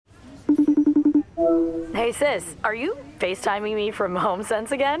Hey sis, are you FaceTiming me from HomeSense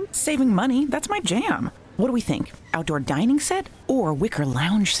again? Saving money, that's my jam. What do we think? Outdoor dining set or wicker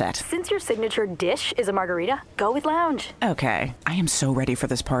lounge set? Since your signature dish is a margarita, go with lounge. Okay, I am so ready for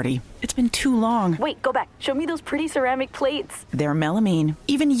this party. It's been too long. Wait, go back. Show me those pretty ceramic plates. They're melamine.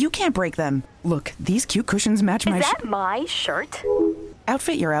 Even you can't break them. Look, these cute cushions match my Is that my shirt?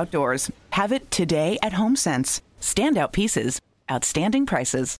 Outfit your outdoors. Have it today at HomeSense. Standout pieces, outstanding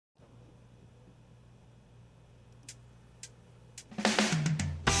prices.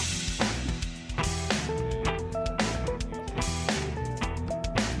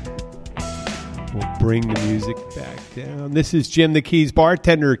 We'll bring the music back down. This is Jim the Keys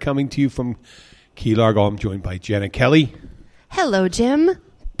bartender coming to you from Key Largo. I'm joined by Jenna Kelly. Hello, Jim.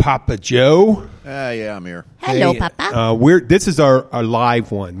 Papa Joe. Yeah, I'm here. Hello, Hey, Papa. This is our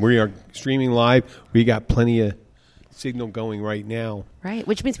live one. We are streaming live. We got plenty of signal going right now. Right,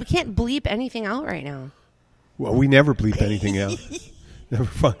 which means we can't bleep anything out right now. Well, we never bleep anything out. Never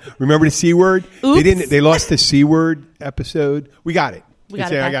fun. Remember the C word? Oops. They lost the C word episode. We got it. We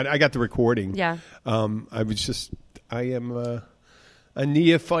got it back. I got the recording. Yeah. I am a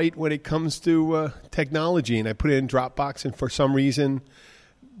neophyte when it comes to technology, and I put it in Dropbox, and for some reason,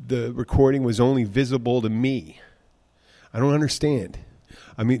 the recording was only visible to me. I don't understand.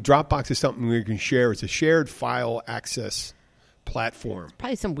 I mean, Dropbox is something we can share. It's a shared file access platform.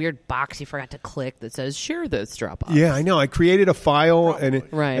 Probably some weird box you forgot to click that says share this Dropbox. Yeah, I know. I created a file, and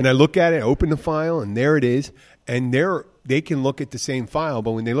I look at it, I open the file, and there it is. And they can look at the same file,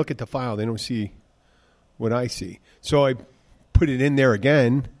 but when they look at the file, they don't see what I see. So I put it in there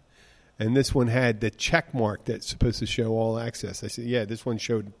again, and this one had the check mark that's supposed to show all access. I said, yeah, this one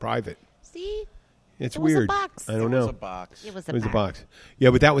showed private. See? It's It was a weird. box. I don't It know. was a box. It was It was a box. Yeah,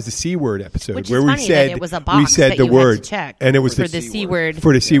 but that was the C word episode Which where is we funny said that it was a we box said that the you had word to check and it was for the the C word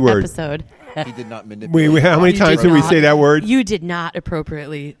for the C word episode. He did not manipulate. how many You times did did we not. say that word? You did not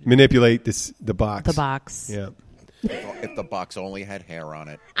appropriately Manipulate the box. the box. Yeah. If the box only had hair on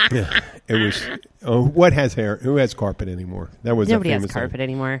it. Yeah, it was. Oh, what has hair? Who has carpet anymore? That was Nobody a has famous carpet thing.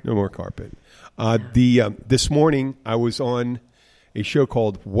 anymore. No more carpet. This morning I was on a show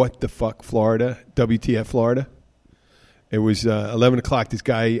called What the Fuck Florida, WTF Florida. It was 11 o'clock. This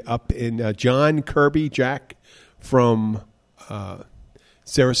guy up in John Kirby, Jack from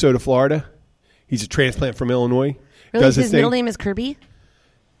Sarasota, Florida. He's a transplant from Illinois. Really? Does His thing. middle name is Kirby?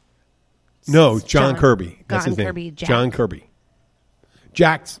 No, John Kirby. That's John his name. Kirby, Jack. John Kirby.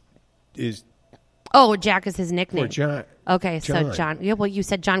 Jack is Oh, Jack is his nickname. or John. Okay, so John. Yeah, well, you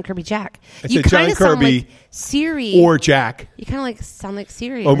said John Kirby Jack. I You said John kinda sound Kirby like Siri. or Jack. You kind of like sound like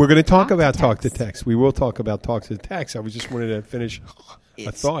Siri. Oh, we're going to talk to about Talk to Text. Text. We will talk about Talk to Text. I was just wanted to finish a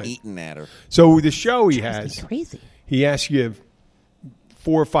It's thought. eating at her. So the show he That's has, crazy. he asks you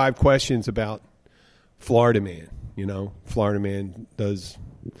 4 or 5 questions about Florida Man. You know, Florida Man does.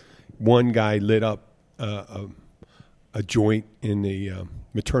 One guy lit up a joint in the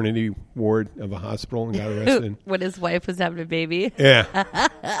maternity ward of a hospital and got arrested. When his wife was having a baby. Yeah.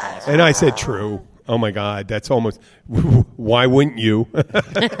 And I said, true. Oh, my God. That's almost, why wouldn't you?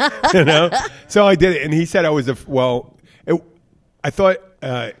 You know? So I did it. And he said I was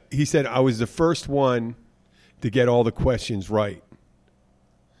he said I was the first one to get all the questions right.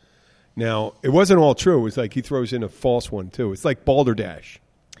 Now, it wasn't all true. It was like he throws in a false one, too. It's like Balderdash.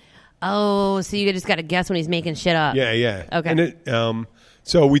 Oh, so you just got to guess when he's making shit up. Yeah, yeah. Okay. And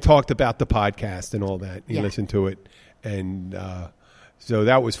so we talked about the podcast and all that. He Yeah. listened to it. And so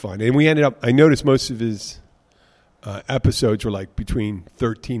that was fun. And we ended up, I noticed most of his episodes were like between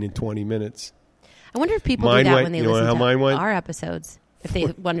 13 and 20 minutes. I wonder if people Mine do that went- when they you know listen how to mine went? our episodes. If they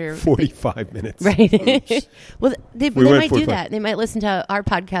wonder. 45 minutes. Right. Well, they We might went do 45. that. They might listen to our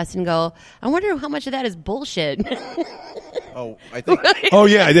podcast and go, I wonder how much of that is bullshit. Oh, I think Oh,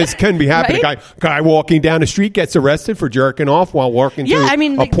 yeah, this can be happening. Right? Guy walking down the street gets arrested for jerking off while walking Yeah, to I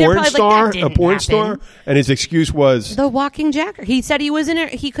mean, a like, they're porn probably like, star. that didn't A porn happen. star. And his excuse was The walking jacker. He said he was in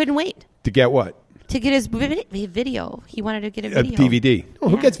it. He couldn't wait to get what? to get his video. He wanted to get a A video. DVD. Oh,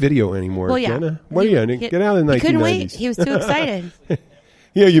 who Yeah. gets video anymore? Well, yeah. Jenna? What are you? He- Get out of the 1990s. He couldn't wait. He was too excited.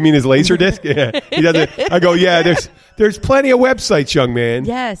 Yeah, you mean his laser disc? Yeah, he doesn't. I go, yeah. There's plenty of websites, young man.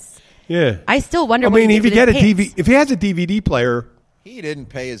 Yes. Yeah. I still wonder. I what mean, he if did you with get a his TV, pants. if he has a DVD player, he didn't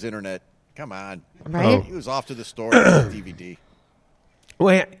pay his internet. Come on. Right? He was off to the store with a DVD.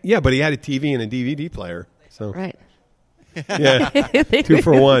 well, yeah, but he had a TV and a DVD player. So Right. yeah, 2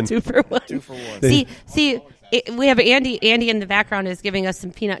 for 1. 2 for 1. 2 for 1. See, we have Andy. Andy in the background is giving us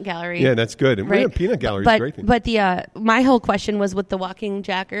some peanut gallery. Yeah, that's good. And Right. yeah, peanut gallery is but, a great thing. But the my whole question was with the walking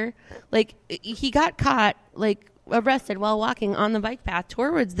jacker. Like he got caught. Like arrested while walking on the bike path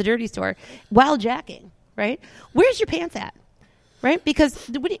towards the dirty store while jacking, right? Where's your pants at? Right? Because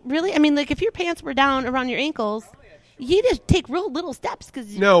really, I mean, like if your pants were down around your ankles, you just take real little steps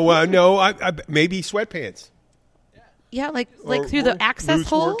because No, maybe sweatpants. yeah, like Or through the access loose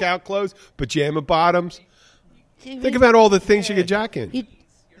hole. workout clothes, pajama bottoms. Think about all the things you could jack in.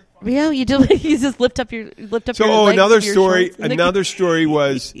 You do. You just lift up your So, your legs another with your story. shorts and Another story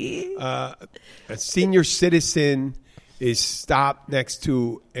was a senior citizen is stopped next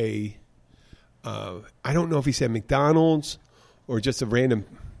to a. I don't know if he said McDonald's or just a random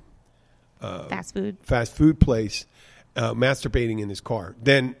fast food place, masturbating in his car.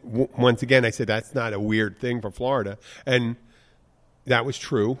 Then once again, I said that's not a weird thing for Florida, and that was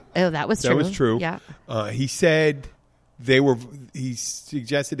true. Oh, that was true. That was true. Yeah. He said he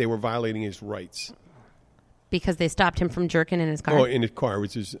suggested they were violating his rights. Because they stopped him from jerking in his car. Oh, in his car,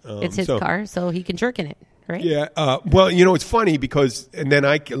 which is it's his car, so he can jerk in it, right? Yeah. Well, it's funny because, and then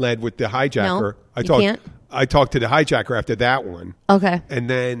I led with the hijacker. No, you can't. I talked to the hijacker after that one. Okay. And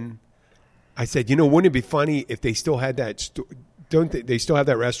then I said, wouldn't it be funny if they still had that? Don't they still have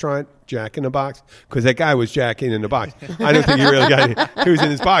that restaurant, Jack in the Box? Because that guy was jacking in the box. I don't think he really got it. He was in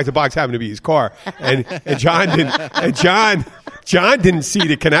his box. The box happened to be his car, and John didn't. And John didn't see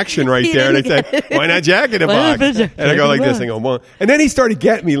the connection right there. And I said, "Why not jack in the box?" And I go like this, and I go, "Well," and then he started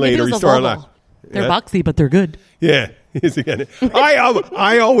getting me later. He started laughing. They're boxy, but they're good. Yeah.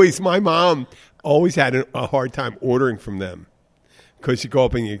 My mom always had a hard time ordering from them because you go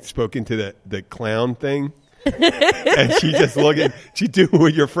up and you spoke into the clown thing. And she just she do it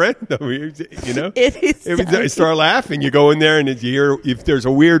with your friend, you start laughing. You go in there and you hear if there's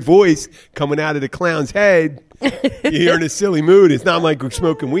a weird voice coming out of the clown's head, you're in a silly mood. It's not like we're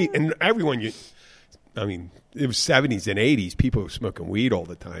smoking weed. And everyone, it was 70s and 80s. People were smoking weed all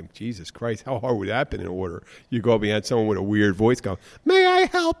the time. Jesus Christ, how hard would that have been in order? You go up and you had someone with a weird voice go, "May I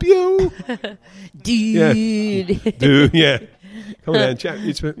help you?" Dude, yeah. Come on, chat.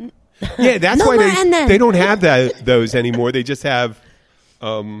 Yeah, that's why they don't have those anymore. They just have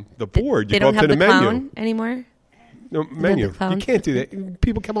the board. They don't have the clown anymore? No, menu. You can't do that.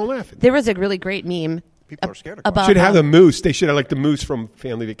 People come on laughing. There was a really great meme. People are scared of about should have the moose. They should have like the moose from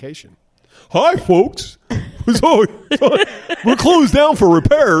Family Vacation. Hi, folks. We're closed down for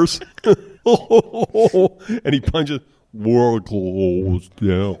repairs. And he punches. We're closed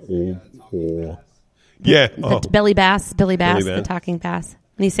down. Yeah. Billy Bass, the talking bass.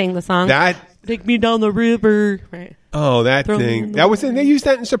 And he sang the song. Take me down the river. Right. Oh, that thing. They used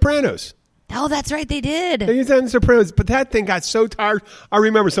that in Sopranos. Oh, that's right. They did. They used that in Sopranos. But that thing got so tired. I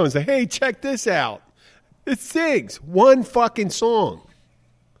remember someone saying, "Hey, check this out. It sings one fucking song."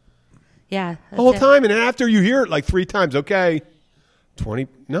 Yeah. The whole time. And after you hear it like 3 times, okay, 20.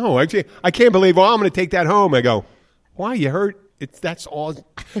 No, actually, I can't believe, I'm going to take that home. I go, why? You heard? That's all.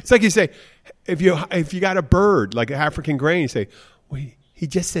 It's like you say, if you got a bird, like an African gray, you say, well, he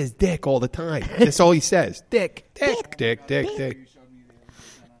just says dick all the time. That's all he says. Dick.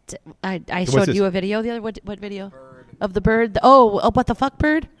 I showed you a video the other. What video? Bird. Of the bird? What the fuck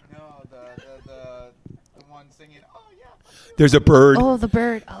bird? No, the one singing. Oh yeah. There's a bird. Oh, the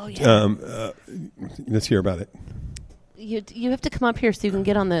bird. Oh yeah. Let's hear about it. You have to come up here so you can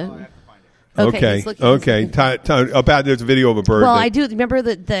get on the. Okay. About there's a video of a bird. Well, I do remember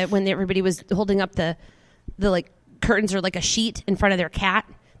that when everybody was holding up the like curtains or like a sheet in front of their cat.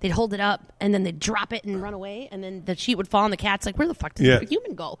 They'd hold it up and then they'd drop it and run away, and then the sheet would fall, and the cat's like, "Where the fuck did the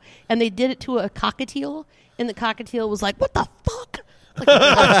human go?" And they did it to a cockatiel, and the cockatiel was like, "What the fuck?" Like,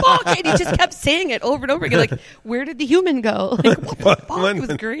 what the fuck? And he just kept saying it over and over again, like, "Where did the human go?" Like, what the fuck? It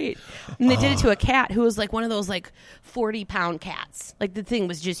was great. And they did it to a cat who was like one of those like 40-pound cats. Like the thing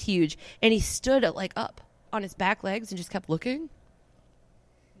was just huge, and he stood like up on his back legs and just kept looking.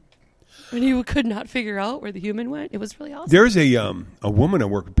 And he could not figure out where the human went. It was really awesome. There's a woman I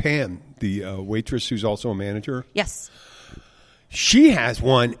work with, Pam, the waitress who's also a manager. Yes. She has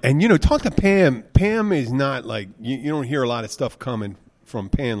one, and talk to Pam. Pam is not like you don't hear a lot of stuff coming from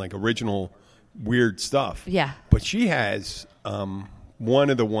Pam, like original weird stuff. Yeah. But she has one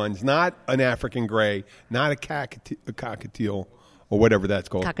of the ones, not an African gray, not a cockatiel or whatever that's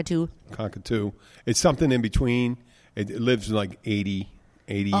called. Cockatoo. It's something in between. It lives like 80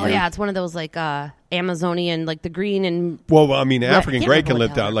 years. Oh, yeah. It's one of those like Amazonian, like the green and... Well, I mean, African gray can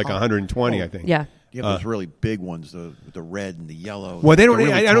live down like 120, I think. Yeah. You have those really big ones, the red and the yellow. Well, they don't.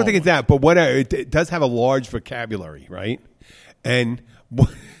 Really I don't think it's that, but it does have a large vocabulary, right? And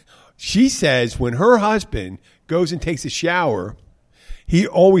she says when her husband goes and takes a shower, he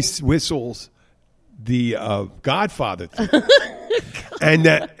always whistles the Godfather thing.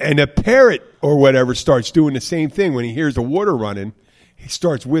 And a parrot or whatever starts doing the same thing when he hears the water running. He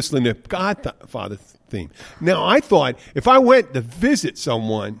starts whistling the Godfather theme. Now, I thought if I went to visit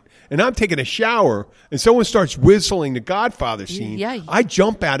someone and I'm taking a shower and someone starts whistling the Godfather scene, Yeah. I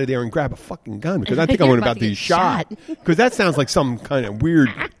jump out of there and grab a fucking gun because I think I'm You're about to get be shot. Because that sounds like some kind of weird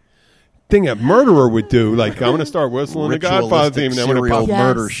thing a murderer would do. Like, I'm going to start whistling the Godfather theme. And I'm gonna serial pop- Yes.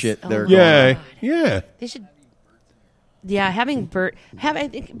 murder shit. Oh There. my Yeah, God. yeah. They should. Yeah, having I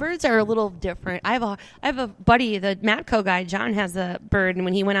think birds are a little different. I have a buddy, the Matco guy. John has a bird, and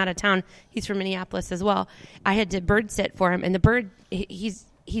when he went out of town, he's from Minneapolis as well. I had to bird sit for him, and the bird he's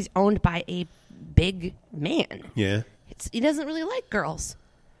owned by a big man. Yeah. He doesn't really like girls.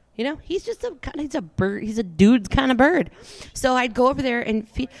 You know, he's just he's a bird. He's a dude's kind of bird. So I'd go over there and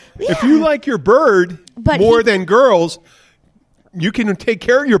feed. Yeah. If you like your bird But more than girls, you can take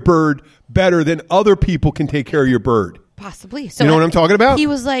care of your bird better than other people can take care of your bird. Possibly. So You know what I'm talking about? He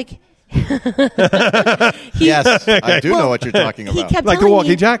was like, Yes, I do know what you're talking he about. kept Like the telling walkie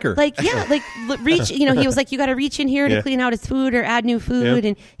me, jacker. Like, yeah, like reach. You know, he was like, you got to reach in here Yeah. to clean out his food or add new food, Yeah.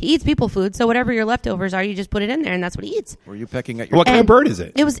 and he eats people food. So whatever your leftovers are, you just put it in there, and that's what he eats. Were you pecking at your? What kind of And bird is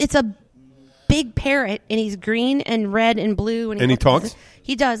it? It's a big parrot, and he's green and red and blue, and he talks?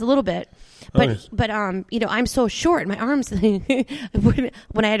 He does a little bit. But yeah. you know, I'm so short. My arms. when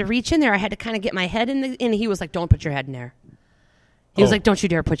I had to reach in there, I had to kind of get my head in and he was like, "Don't put your head in there." He was Oh. like, "Don't you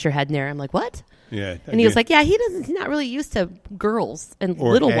dare put your head in there." I'm like, "What?" Yeah. And he was like, "Yeah, he's not really used to girls and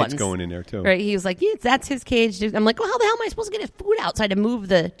or little heads ones going in there too. Right? He was like, "Yeah, that's his cage." Dude. I'm like, "Well, how the hell am I supposed to get his food out?" So I had to move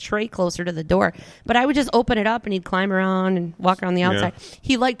the tray closer to the door. But I would just open it up, and he'd climb around and walk around the outside.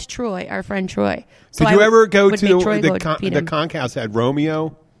 He liked Troy, our friend Troy. So Did you ever go would to make Troy go the feed him. conch house at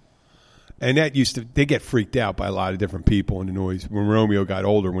Romeo? And that they get freaked out by a lot of different people in the noise. When Romeo got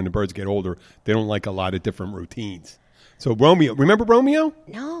older, when the birds get older, they don't like a lot of different routines. So Romeo, remember Romeo?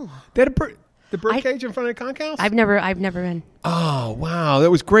 No, They had the bird I- cage in front of the conch house? I've never been. Oh, wow.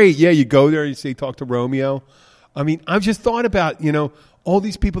 That was great. Yeah, you go there, you say, talk to Romeo. I mean, I've just thought about, all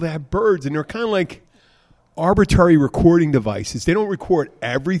these people that have birds, and they're kind of like arbitrary recording devices. They don't record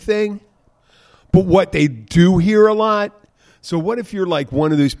everything, but what they do hear a lot. So what if you're like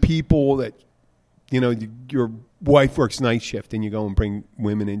one of those people that, your wife works night shift and you go and bring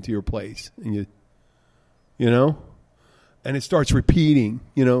women into your place and and it starts repeating,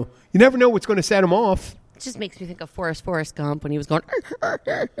 you never know what's going to set them off. It just makes me think of Forrest Gump when he was going.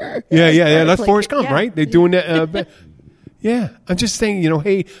 Yeah. That's Like, Forrest Gump, yeah. right? They're doing that. Yeah. I'm just saying,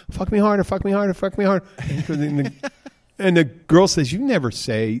 hey, fuck me harder, fuck me harder, fuck me harder. And the girl says, I never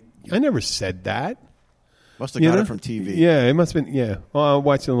said that. Must have got it from TV. Yeah, it must have been, yeah. Well,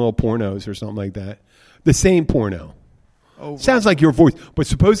 watching little pornos or something like that. The same porno. Oh, Sounds like your voice. But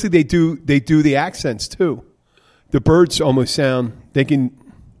supposedly they do the accents too. The birds almost sound,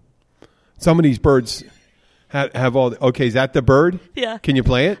 some of these birds have all okay, is that the bird? Yeah. Can you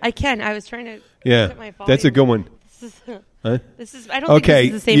play it? I can. I was trying to. Yeah, look at my that's a volume. good one. Huh? This is. I don't think Okay,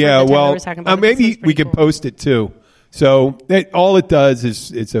 this is the same. yeah. bird that Tyler Well, was talking about, but this maybe one's we pretty could cool. post it too. So all it does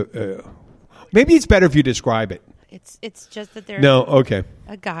is it's a. Maybe it's better if you describe it. It's just that there's No, okay.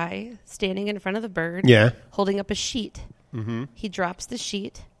 a guy standing in front of the bird. Yeah. Holding up a sheet. Mm-hmm. He drops the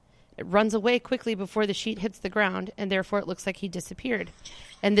sheet. It runs away quickly before the sheet hits the ground, and therefore it looks like he disappeared.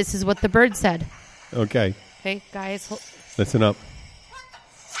 And this is what the bird said. Okay, Okay, guys. listen up.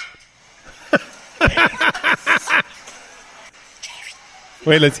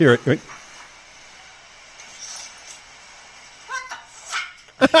 Wait, let's hear it. Wait.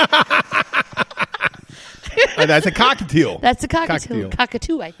 That's a cockatiel. That's a cockatoo. Cockatiel.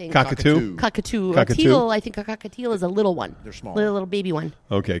 Cockatoo, I think. Cockatoo. Cockatoo. Cockatoo? A teal, I think a cockatiel is a little one. They're small. Little baby one.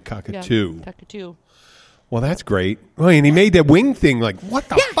 Okay, Yeah. cockatoo. Cockatoo. Well, that's great. Well, and he made that wing thing. Like, what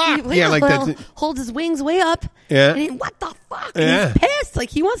the fuck? He like that. holds his wings way up. Yeah. And he, what the fuck? Yeah. And he's pissed. Like,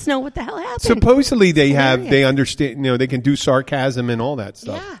 he wants to know what the hell happened. Supposedly they Hilarious. understand. They can do sarcasm and all that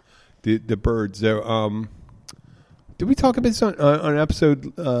stuff. Yeah. The birds. Did we talk about this on an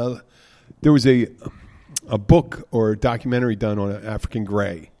episode? There was a book or a documentary done on an African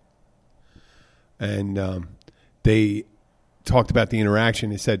gray, and they talked about the interaction.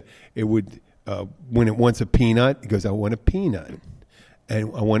 They said it would when it wants a peanut, it goes, "I want a peanut,"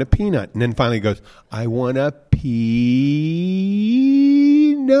 and I want a peanut, and then finally it goes, "I want a peanut."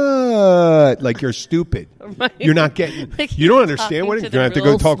 Like you're stupid. Right. You're not getting. Like you don't he's understand what it talking is. to You have to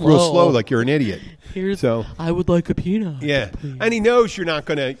them go talk real real slow, slow. like you're an idiot. So I would like a peanut. yeah, and he knows you're not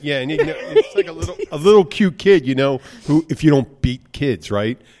gonna. Yeah, and it's like a little cute kid, who if you don't beat kids,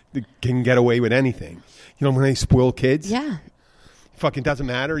 right, they can get away with anything. When they spoil kids, Yeah. fucking doesn't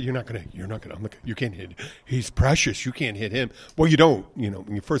matter. You're not gonna. I'm like, you can't hit. He's precious. You can't hit him. Well, you don't.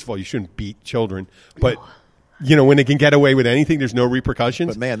 First of all, you shouldn't beat children. But when they can get away with anything, there's no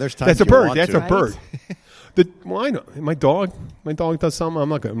repercussions. But man, there's times that's a you bird. want That's to. a bird. I know my dog does something. I'm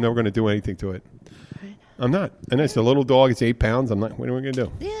never going to do anything to it. I'm not. And it's a little dog. It's 8 pounds. I'm not. What are we going to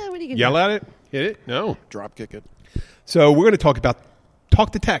do? Yeah, what are you going to Yell at it? Hit it? No. Drop kick it. So we're going to talk about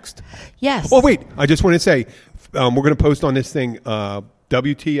talk to text. Yes. Oh wait, I just want to say we're going to post on this thing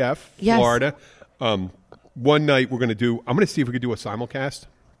WTF Florida. One night we're going to do. I'm going to see if we could do a simulcast.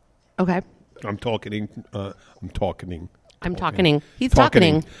 Okay. I'm talking. He's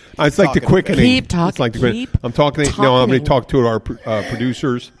talking. It's like the quickening. Keep talking. It's like the I'm talking. No, I'm going to talk to our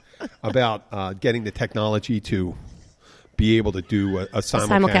producers about getting the technology to be able to do a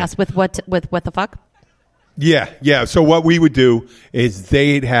simulcast. With what the fuck? Yeah. So what we would do is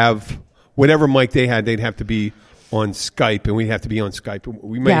they'd have whatever mic they had. They'd have to be on Skype, and we'd have to be on Skype.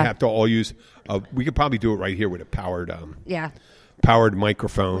 We may have to all use. We could probably do it right here with a powered. Powered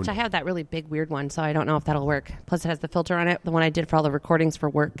microphone. Which I have that really big weird one, so I don't know if that'll work. Plus, it has the filter on it. The one I did for all the recordings for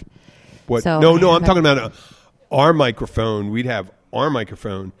work. What? So No. I'm talking about our microphone. We'd have our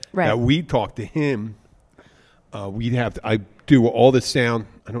microphone. Right. We'd talk to him. We'd have to. I do all the sound.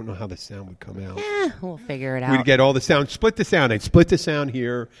 I don't know how the sound would come out. We'll figure it out. We'd get all the sound. Split the sound. I'd split the sound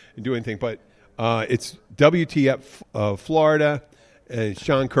here and do anything. But it's WTF Florida. And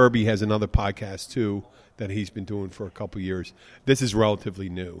Sean Kirby has another podcast too that he's been doing for a couple of years. This is relatively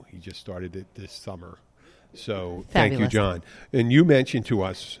new. He just started it this summer. So Thank you, John. And you mentioned to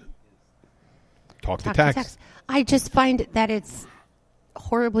us, talk to text. I just find that it's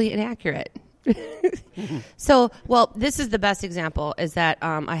horribly inaccurate. So, this is the best example is that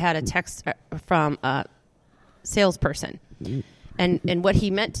I had a text from a salesperson. And what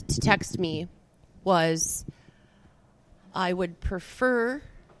he meant to text me was, I would prefer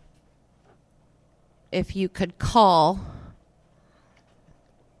if you could call,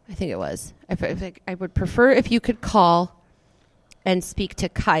 I think it was, I would prefer if you could call and speak to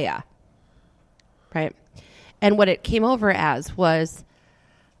Kaya, right? And what it came over as was,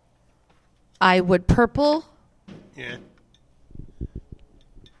 I would purple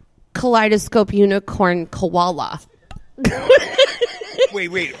kaleidoscope unicorn koala.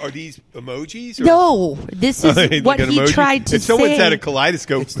 Wait. Are these emojis? Or? No, this is what he tried to say. Someone said a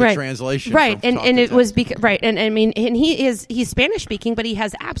kaleidoscope. It's the translation, right? From and it was right, and I mean, and he's Spanish speaking, but he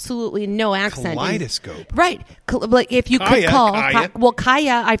has absolutely no accent. Kaleidoscope, right? Like if you could call,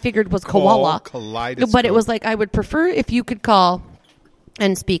 Kaya, I figured was koala, kaleidoscope. But it was like I would prefer if you could call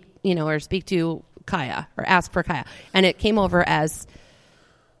and speak, or speak to Kaya or ask for Kaya, and it came over as,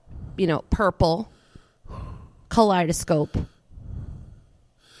 purple kaleidoscope.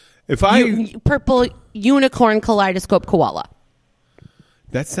 If I purple unicorn kaleidoscope koala.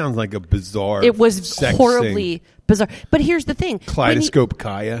 That sounds like a bizarre. It was horribly bizarre. But here's the thing: kaleidoscope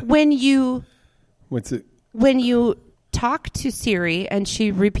Kaya. What's it? When you talk to Siri and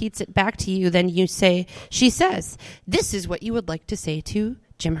she repeats it back to you, then she says, "This is what you would like to say to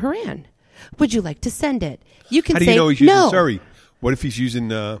Jim Horan. Would you like to send it?" You can say, "How do you know he's using Siri? What if he's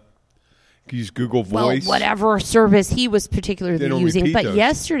using?" Use Google Voice. Well, whatever service he was particularly using. But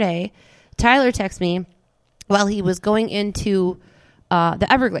yesterday, Tyler texted me while he was going into the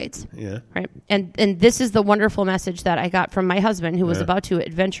Everglades. Yeah. Right. And this is the wonderful message that I got from my husband, who was about to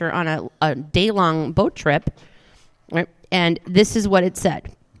adventure on a day-long boat trip. Right. And this is what it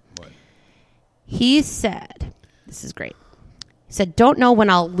said. What? He said, this is great. He said, "Don't know when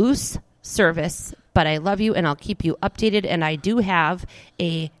I'll lose service, but I love you and I'll keep you updated. And I do have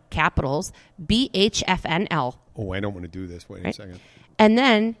a capitals BHFNL." Oh, I don't want to do this. Wait a second. And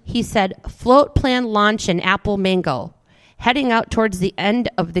then he said, "Float plan launch in Apple Mango. Heading out towards the end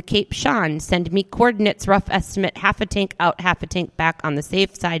of the Cape Sean. Send me coordinates, rough estimate, half a tank out, half a tank back on the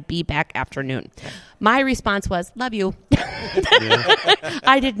safe side, be back afternoon." My response was, "Love you."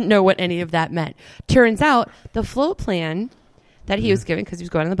 I didn't know what any of that meant. Turns out the float plan that he was giving, because he was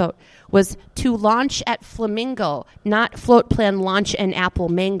going on the boat, was to launch at Flamingo, not float plan launch in Apple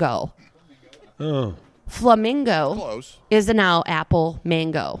Mango. Oh. Flamingo is now Apple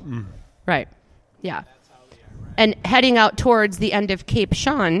Mango. Right. Yeah. And heading out towards the end of Cape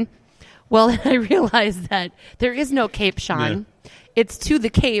Sean, well, I realized that there is no Cape Sean. Yeah. It's to the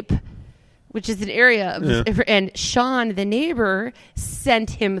Cape, which is an area of, and Sean, the neighbor,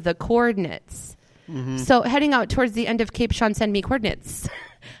 sent him the coordinates. Mm-hmm. So heading out towards the end of Cape Sean, send me coordinates.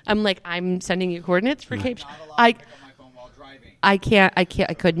 I'm like, I'm sending you coordinates for Cape Sean. I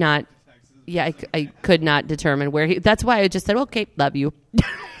could not. Yeah, I could not determine where he. That's why I just said, "Okay, love you."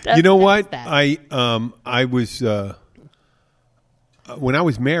 You know what? I was when I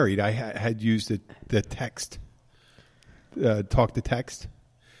was married, I had used the text, talk to text,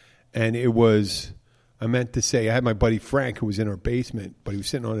 and it was. I meant to say I had my buddy Frank who was in our basement, but he was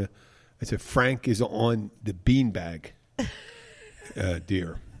sitting on I said Frank is on the beanbag,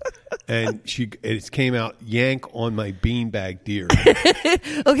 dear, and it came out yank on my beanbag, dear.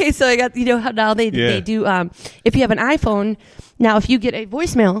 Okay, so I got how now they do. If you have an iPhone, now if you get a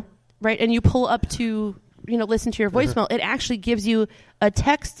voicemail, right, and you pull up to listen to your voicemail, it actually gives you a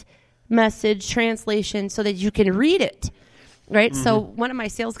text message translation so that you can read it. Right. Mm-hmm. So one of my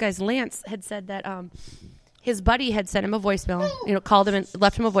sales guys, Lance, had said that his buddy had sent him a voicemail, called him and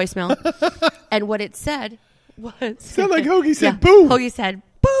left him a voicemail. And what it said was. Sound like Hoagie said boob. Hoagie said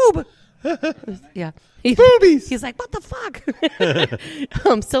boob. Yeah. Boobies. He's like, what the fuck?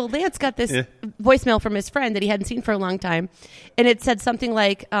 So Lance got this voicemail from his friend that he hadn't seen for a long time. And it said something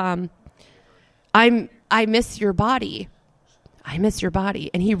like, I miss your body. I miss your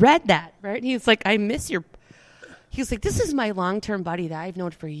body. And he read that, right? And he's like, I miss your. He was like, this is my long-term buddy that I've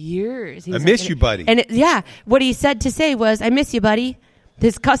known for years. I miss you, buddy. And what he said to say was, I miss you, buddy.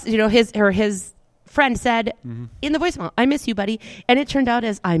 His friend said in the voicemail, I miss you, buddy. And it turned out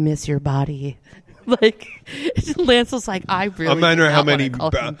as, I miss your body. Like, Lance was like, I really I'm wondering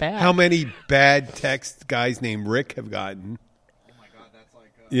how many bad text guys named Rick have gotten. Oh my God, that's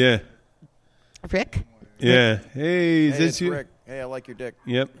like. Yeah. Rick? Yeah. Hey, is this you? Rick. Hey, I like your dick.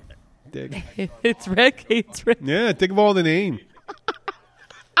 Yep. Dick. It's Rick. It's Rick. Yeah, think of all the name.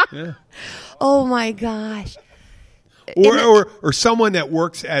 Yeah. Oh my gosh. Or someone that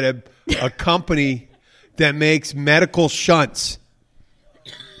works at a company that makes medical shunts.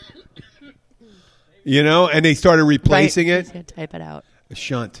 And they started replacing it. Just type it out. A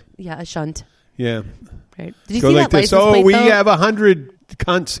shunt. Yeah, a shunt. Yeah. Right. Did you Go see like that this. license plate, We though? have 100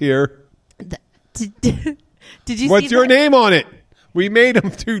 cunts here. Did you What's see your that? name on it? We made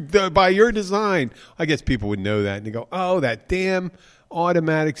them by your design. I guess people would know that. And they go, oh, that damn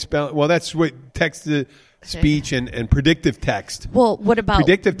automatic spell. Well, that's what text-to-speech and predictive text. Well, what about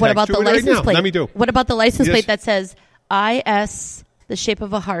predictive text? what about the Do it right license now. plate? Let me do. What about the license Yes. plate that says IS, the shape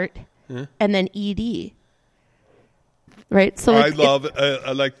of a heart, and then ED? Right. So I love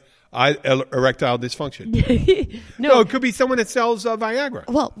erectile dysfunction. No, it could be someone that sells Viagra.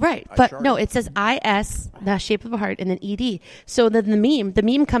 Well, right, but no, it says IS, the shape of a heart, and then ED. So then the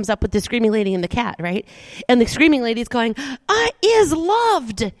meme comes up with the screaming lady and the cat, right? And the screaming lady's going, is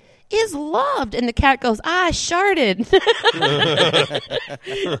loved, and the cat goes, sharted.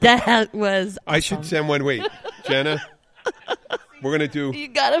 That was. I should send one. Wait, Jenna, we're gonna do. You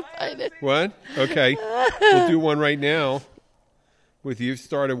gotta find it. What? Okay, we'll do one right now. With you,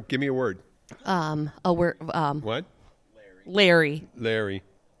 give me a word. A word. What? Larry. Larry.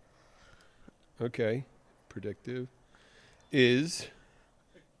 Okay. Predictive is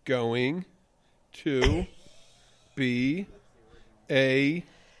going to be a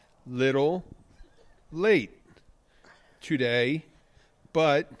little late today,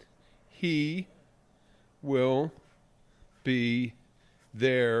 but he will be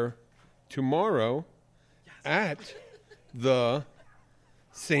there tomorrow at the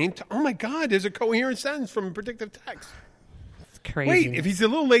same time. Oh my God, there's a coherent sentence from predictive text. It's crazy. Wait, if he's a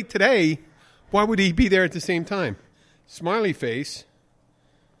little late today, why would he be there at the same time? Smiley face.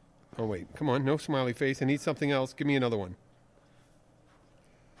 Oh wait, come on, no smiley face. I need something else. Give me another one.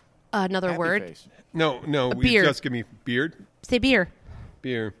 Another Happy word. face. No, beard. Just give me beard. Say beer.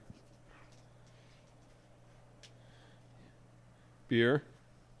 Beer. Beer.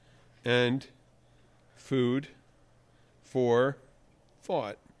 And food for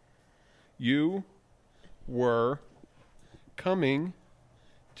thought. You were coming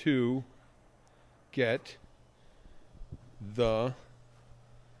to get the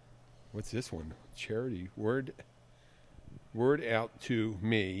what's this one? Charity word out to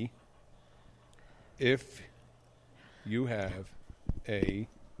me if you have a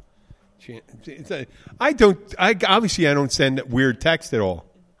chance. I don't send weird text at all.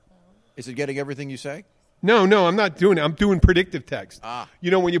 Is it getting everything you say? No, I'm not doing it. I'm doing predictive text. Ah.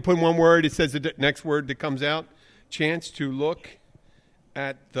 When you put one word, it says the next word that comes out. Chance to look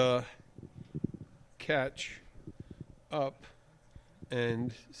at the catch up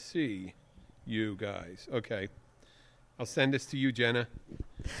and see you guys. Okay. I'll send this to you, Jenna.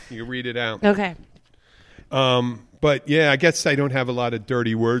 You can read it out. Okay. But, yeah, I guess I don't have a lot of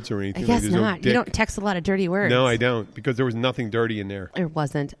dirty words or anything. I guess There's no not. You dick. don't text a lot of dirty words. No, I don't, because there was nothing dirty in there. There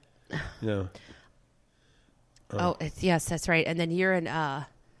wasn't. No. Oh, yes, that's right. And then you're an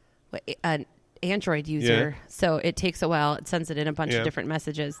Android user, Yeah. so it takes a while. It sends it in a bunch Yeah. of different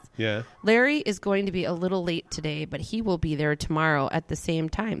messages. Yeah. Larry is going to be a little late today, but he will be there tomorrow at the same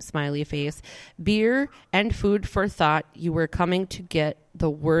time. Smiley face. Beer and food for thought. You were coming to get the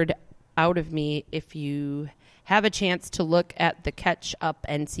word out of me if you have a chance to look at the catch up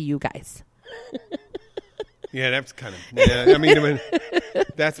and see you guys. Yeah, that's kind of. Yeah, I mean,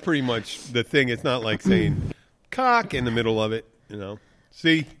 that's pretty much the thing. It's not like saying cock in the middle of it.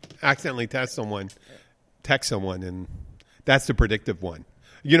 See, accidentally text someone, and that's the predictive one.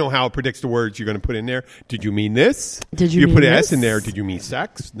 You know how it predicts the words you're going to put in there. Did you mean this? Did you mean put an this? S in there? Did you mean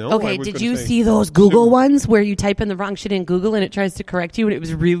sex? No. Okay, did you see those Google ones where you type in the wrong shit in Google and it tries to correct you and it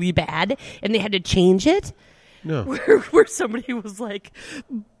was really bad and they had to change it? No. Where somebody was like,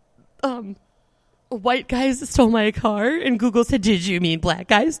 white guys stole my car, and Google said, did you mean black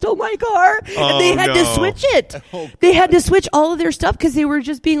guys stole my car? And they had to switch it. They had to switch all of their stuff because they were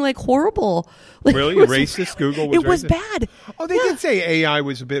just being like horrible. Like, Really? it was- Racist? Google was It was racist? bad. Oh, they did say AI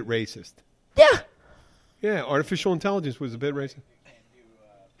was a bit racist. Yeah. Yeah, artificial intelligence was a bit racist.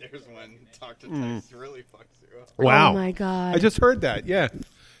 There's one talk to text really fucks you up. Wow. Oh, my God. I just heard that. Yeah.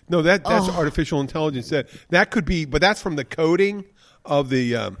 No, that's artificial intelligence. That could be, but that's from the coding of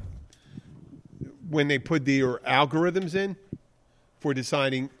the when they put their algorithms in for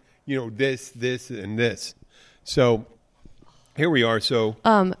deciding, this, and this. So here we are. So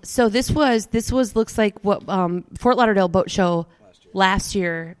So this was looks like what Fort Lauderdale Boat Show last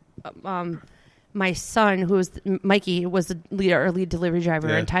year. My son, who was Mikey, was our lead delivery driver,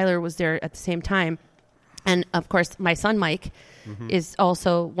 Yeah. and Tyler was there at the same time. And of course, my son Mike is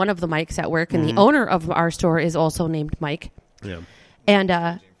also one of the Mikes at work, and the owner of our store is also named Mike. yeah.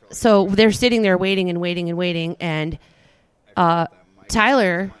 And so they're sitting there waiting, and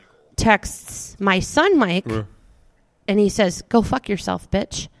Tyler texts my son Mike, and he says, "Go fuck yourself,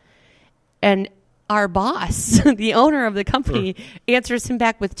 bitch." And our boss, the owner of the company, answers him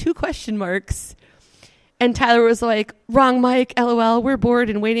back with 2 question marks. And Tyler was like, "Wrong mic, LOL. We're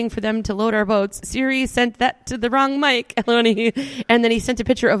bored and waiting for them to load our boats. Siri sent that to the wrong mic." And then he sent a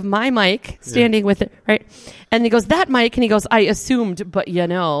picture of my mic standing with it, right? And he goes, "That mic," and he goes, "I assumed, but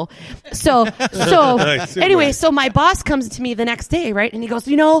So anyway, so my boss comes to me the next day, right? And he goes,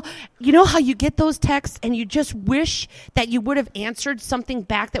 you know how you get those texts and you just wish that you would have answered something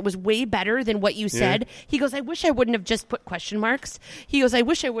back that was way better than what you said? He goes, "I wish I wouldn't have just put question marks." He goes, "I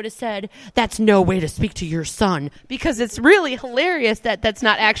wish I would have said, that's no way to speak to your son," because it's really hilarious that that's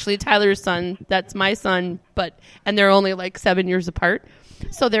not actually Tyler's son. That's my son, and they're only like 7 years apart.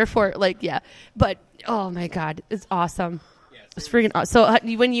 So therefore, but oh my God, it's awesome. It's freaking awesome.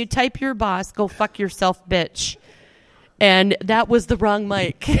 So when you type your boss, "Go fuck yourself, bitch," and that was the wrong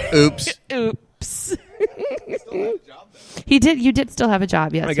mic. Oops. Oops. He did. You did still have a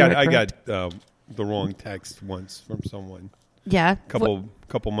job. Yes. I got the wrong text once from someone Yeah.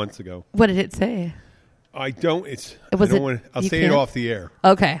 couple months ago. What did it say? I don't. It's. Was I it- don't want. I'll you say it can't? off the air.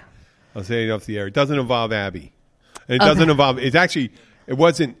 Okay. I'll say it off the air. It doesn't involve Abby, and it doesn't involve. It's actually. It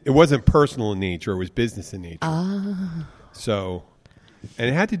wasn't personal in nature. It was business in nature. So, and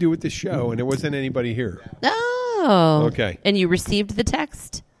it had to do with the show, and there wasn't anybody here. Oh. Okay. And you received the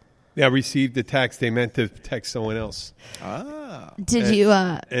text? Yeah, I received the text. They meant to text someone else. Did you?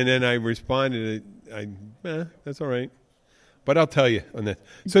 And then I responded. That's all right. But I'll tell you on that.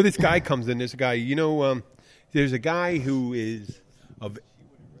 So this guy comes in. There's a guy. There's a guy who is of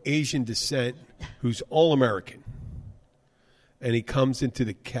Asian descent who's all American, and he comes into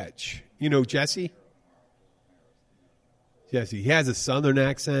the catch. Jesse. Jesse. He has a Southern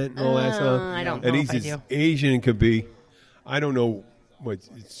accent and all that stuff. I don't and know he's if I as do. Asian it could be. I don't know what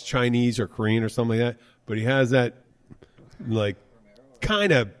it's Chinese or Korean or something like that, but he has that like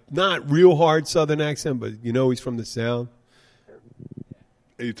kind of not real hard Southern accent, but he's from the South.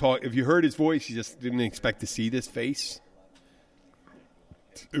 If you heard his voice, you just didn't expect to see this face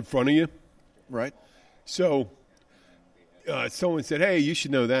in front of you. Right. So someone said, "Hey, you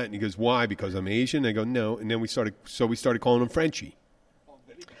should know that." And he goes, "Why? Because I'm Asian?" I go, "No." And then we started calling him Frenchie.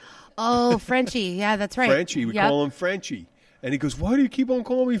 Oh, Frenchie. Yeah, that's right. Frenchie. We call him Frenchie. And he goes, "Why do you keep on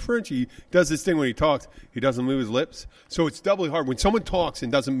calling me Frenchie?" He does this thing when he talks. He doesn't move his lips. So it's doubly hard. When someone talks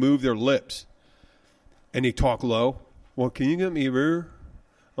and doesn't move their lips and they talk low, "Well, can you get me a beer?"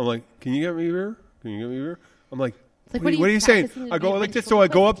 I'm like, "Can you get me a beer? Can you get me a beer?" I'm like, like, what are you saying? I go like this. So I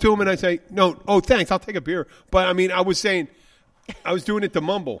go up to him and I say, "No, thanks. I'll take a beer." But I mean, I was doing it to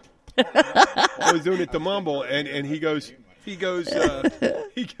mumble. I was doing it to mumble. And he goes,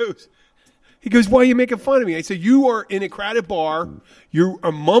 "Why are you making fun of me?" I said, "You are in a crowded bar. You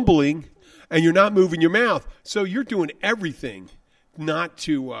are mumbling, and you're not moving your mouth. So you're doing everything not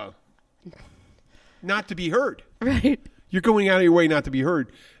to not to be heard. Right. You're going out of your way not to be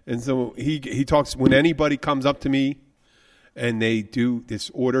heard. And so he talks when anybody comes up to me and they do this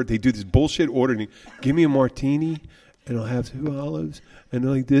bullshit order. And give me a martini and I'll have 2 olives and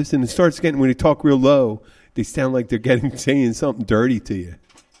like this. And it starts getting, when they talk real low, they sound like they're saying something dirty to you.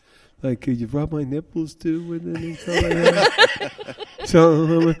 Like, could you rub my nipples too? With it?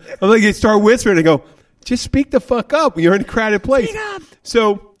 So I'm like, they start whispering. I go, just speak the fuck up. You're in a crowded place. Speak up.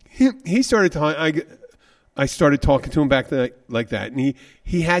 So he started talking. I started talking to him back like that. And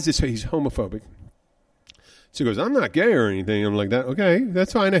he has this, he's homophobic. So he goes, I'm not gay or anything. I'm like, that. Okay,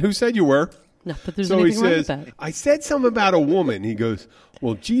 that's fine. Who said you were? No, but there's So he anything wrong with says, that. I said something about a woman. He goes,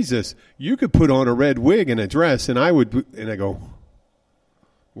 well, Jesus, you could put on a red wig and a dress, and I would. And I go,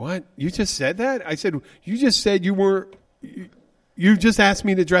 what? You just said that? I said, you just said you were. You just asked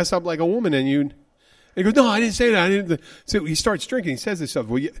me to dress up like a woman, and you. And he goes, no, I didn't say that. I didn't. So he starts drinking. He says this stuff.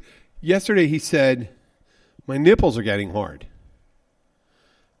 Well, yesterday he said, my nipples are getting hard.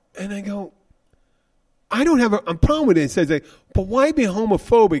 And I go, I don't have a problem with it. It says, like, but why be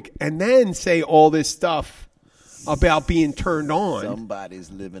homophobic and then say all this stuff about being turned on?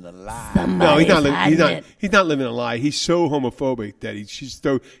 Somebody's living a lie. No, he's not. Somebody's hiding it. He's not living a lie. He's so homophobic that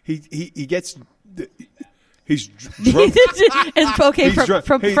he gets. He's drunk. It's okay He's drunk.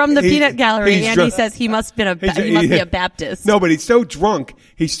 from the peanut gallery. he's Andy drunk. says he must be a Baptist. No, but he's so drunk,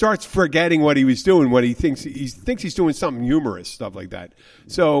 he starts forgetting what he was doing. What he thinks he's doing something humorous, stuff like that.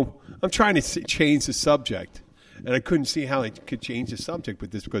 So I'm trying to change the subject, and I couldn't see how I could change the subject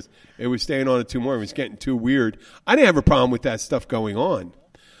with this because it was staying on it too more. It was getting too weird. I didn't have a problem with that stuff going on,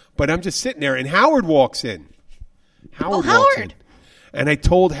 but I'm just sitting there, and Howard walks in. Howard walks in, and I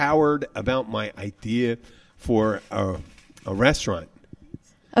told Howard about my idea for a restaurant.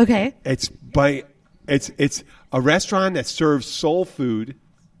 Okay. It's a restaurant that serves soul food,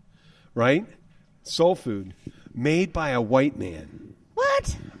 right? Soul food made by a white man.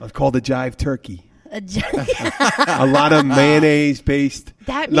 What? It's called a Jive Turkey. A lot of mayonnaise based.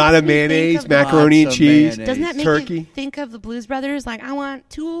 That A lot makes of me mayonnaise, think of- macaroni and Lots of cheese. mayonnaise. Doesn't that make turkey. you think of the Blues Brothers? Like, I want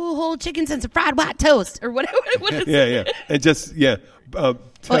 2 whole chickens and some fried white toast or whatever. What is Yeah. And just Oh,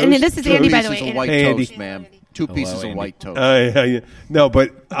 and this is Andy, by the way. Pieces of white Hey, Andy. toast, ma'am. 2 pieces of Andy. white toast. No,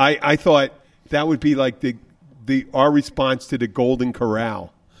 but I thought that would be like our response to the Golden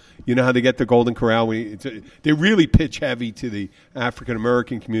Corral. You know how they get the Golden Corral? They really pitch heavy to the African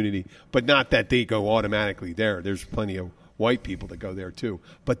American community, but not that they go automatically there. There's plenty of white people that go there too.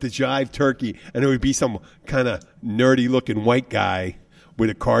 But the Jive Turkey, and it would be some kind of nerdy looking white guy with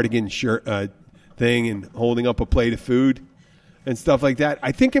a cardigan shirt thing and holding up a plate of food and stuff like that.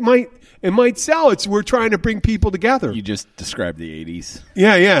 I think it might sell. We're trying to bring people together. You just described the 80s.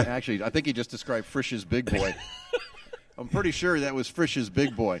 Yeah. Actually, I think he just described Frisch's Big Boy. I'm pretty sure that was Frisch's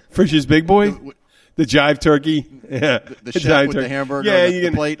Big Boy. Frisch's Big Boy? The Jive Turkey? Yeah. The chef with the hamburger on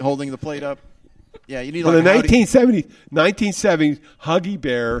the plate, holding the plate up. Yeah, you need Well, like the 1970s, Huggy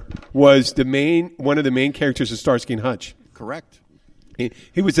Bear was one of the main characters of Starsky and Hutch. Correct.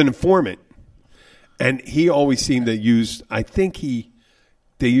 He was an informant, and he always seemed to use. I think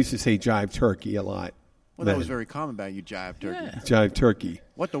they used to say Jive Turkey a lot. Well, that was very common about you, Jive Turkey. Yeah. Jive Turkey.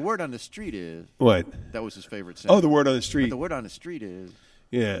 What the word on the street is. What? That was his favorite sentence. Oh, the word on the What street. the word on the street is.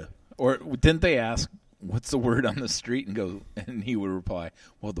 Yeah. Or didn't they ask, what's the word on the street? And he would reply,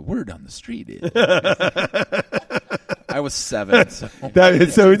 well, the word on the street is. I was 7, so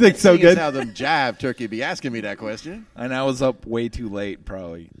It's so Seeing good. as how the Jive Turkey be asking me that question. and I was up way too late,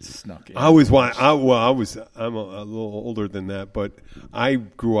 probably snuck in. I'm a little older than that, but I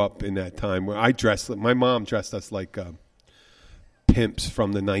grew up in that time where my mom dressed us like pimps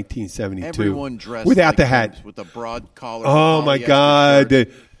from the 1972. Everyone dressed without like the hat. pimps with the broad collar. Oh my polyester God,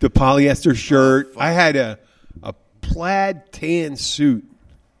 shirt. the polyester shirt. fuck. I had a plaid tan suit,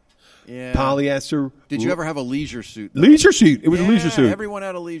 Yeah. polyester. Did you ever have a leisure suit? leisure suit? It was a leisure Yeah, suit. Everyone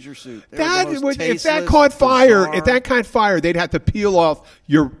had a leisure suit. They were That the most would, if that tasteless, caught fire, bizarre. they'd have to peel off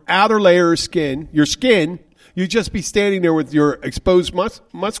your outer layer of skin, your skin. You'd just be standing there with your exposed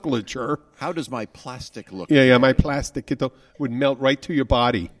musculature. How does my plastic look? Yeah, my plastic would melt right to your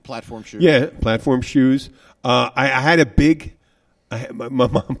body. Platform shoes. Yeah, platform shoes. I had my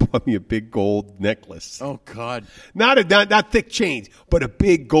mom bought me a big gold necklace. Oh God. Not thick chains, but a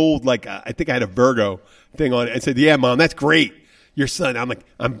big gold, I think I had a Virgo thing on it. I said, "Yeah, Mom, that's great. Your son." I'm like,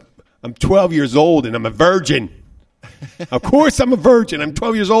 I'm 12 years old and I'm a virgin. Of course, I'm a virgin. I'm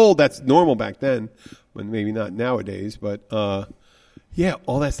 12 years old. That's normal back then, but maybe not nowadays. But yeah,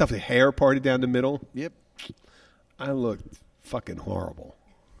 all that stuff. The hair parted down the middle. Yep. I looked fucking horrible.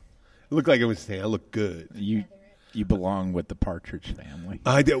 It looked like I looked good. You belong with the Partridge Family.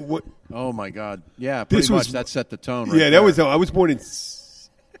 I did. What? Oh my God! Yeah, This pretty much was- that set the tone. Right Yeah, that there. was. I was born in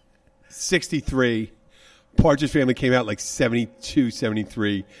 '63. Partridge Family came out like 72,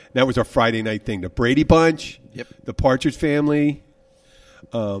 73. That was our Friday night thing. The Brady Bunch. Yep. The Partridge Family.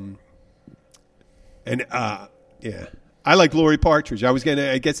 Yeah. I like Lori Partridge. I was going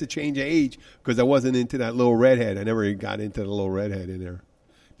to, I guess, a change of age because I wasn't into that little redhead. I never got into the little redhead in there.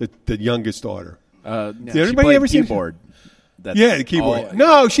 The youngest daughter. Did anybody ever seen- keyboard? That's Yeah, the keyboard. all-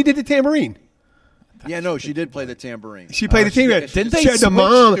 No, she did the tambourine. Yeah, no, she did play the tambourine. She played the tambourine. didn't they She had the switch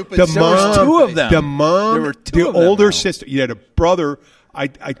mom, stupid the songs? mom, There was two of them. the mom, There were two the of them, older though. sister. You had a brother. I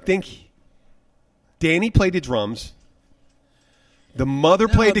think Danny played the drums. The mother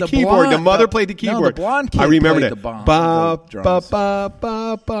played the the keyboard. blonde- the mother the- played the no, the keyboard. blonde kid I remember played that. the bomb- Ba, the ba, drums. ba,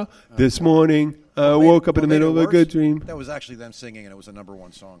 ba, ba. This morning, I woke up in the What made middle it of a good worse? dream. That was actually them singing, and it was a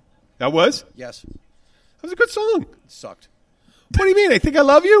 #1 song. That was? Yes, it That was a good song. sucked. What do you mean? I think I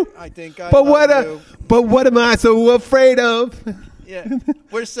love you. I think I But love you. but what am I so afraid of? Yeah,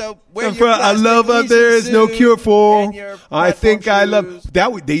 we're so. For a love out there is no cure for. I think I love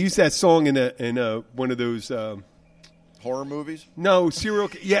that. They used that song in one of those. horror movies. No, serial.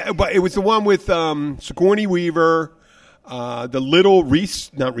 Yeah, but it was the one with Sigourney Weaver, the little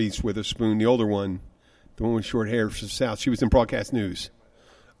not Reese Witherspoon, the older one, the one with short hair from the South. She was in broadcast news.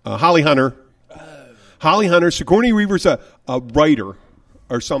 Holly Hunter. Holly Hunter. Sigourney Weaver's a writer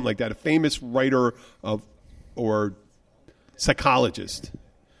or something like that, a famous writer or psychologist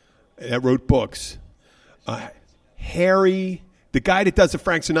that wrote books. Harry, the guy that does the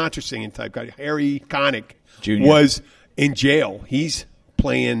Frank Sinatra singing type guy, Harry Connick, Jr. was in jail. He's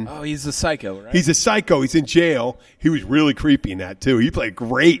playing. Oh, he's a psycho, right? He's a psycho. He's in jail. He was really creepy in that too. He played a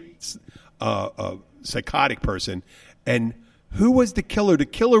great psychotic person. And who was the killer? The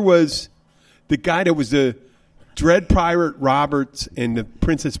killer was the guy that was the Dread Pirate Roberts and the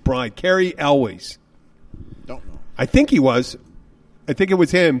Princess Bride, Cary Elwes. Don't know. I think he was. I think it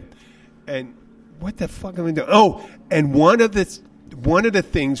was him. And what the fuck am I doing? Oh, and one of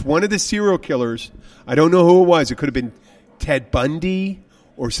the serial killers, I don't know who it was. It could have been Ted Bundy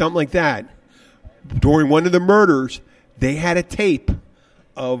or something like that. During one of the murders, they had a tape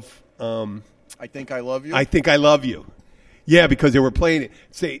of I think I love you. I Think I Love You. Yeah, because they were playing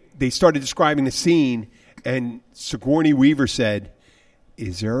it. They started describing the scene, and Sigourney Weaver said,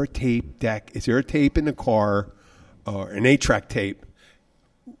 is there a tape deck? Is there a tape in the car, or an 8-track tape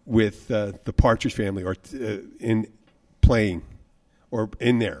with the Partridge Family or in playing or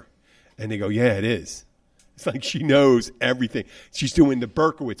in there? And they go, yeah, it is. It's like she knows everything. She's doing the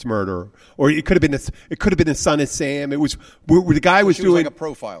Berkowitz murder, or it could have been the Son of Sam. It was where the guy was she doing was like a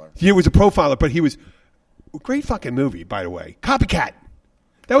profiler. He was a profiler, but he was great fucking movie, by the way. Copycat.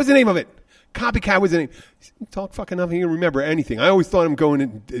 That was the name of it. Copycat was the name. Talk fucking nothing. You remember anything. I always thought I'm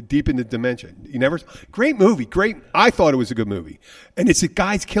going deep into dementia. You never. Great movie. Great. I thought it was a good movie. And it's a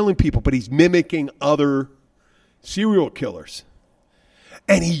guy's killing people, but he's mimicking other serial killers.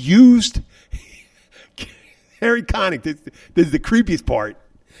 And he used Harry Connick. This is the creepiest part.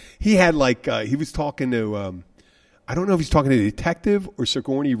 He had he was talking to, I don't know if he's talking to a detective or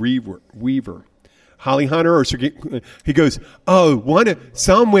Sigourney Weaver. Holly Hunter or he goes,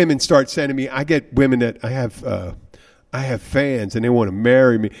 some women start sending me. I get women that I have fans and they want to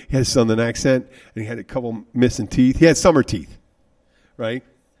marry me. He had a Southern accent and he had a couple missing teeth. He had summer teeth, right?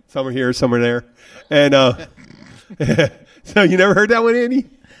 Some are here, some are there, and so you never heard that one, Andy?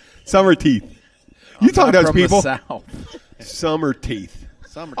 Summer teeth. You talk to those From people. the South. Summer teeth.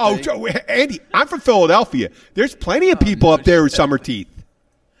 Summer Oh, teeth. Andy, I'm from Philadelphia. There's plenty of people up there with summer teeth.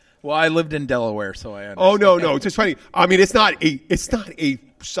 Well, I lived in Delaware, so I understand. Oh no, it's just funny. I mean, it's not a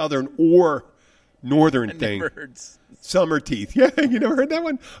southern or northern thing. Birds. Summer teeth. Yeah, you never heard that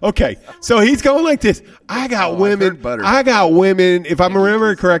one? Okay, so he's going like this. I got I've women. heard butter. I got women. If I'm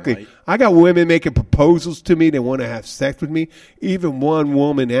remembering correctly, light. I got women making proposals to me. They want to have sex with me. Even one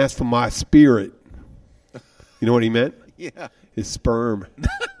woman asked for my spirit. You know what he meant? Yeah. His sperm.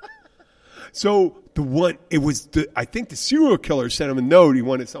 So I think the serial killer sent him a note. He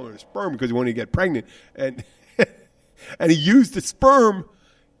wanted some of his sperm because he wanted to get pregnant, and and he used the sperm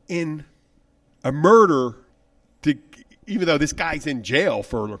in a murder. Even though this guy's in jail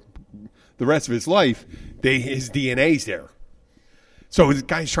for the rest of his life, his DNA's there. So the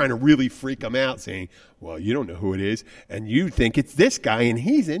guy's trying to really freak him out, saying, well, you don't know who it is, and you think it's this guy, and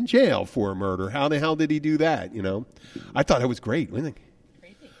he's in jail for a murder. How the hell did he do that, you know? I thought it was great. What do you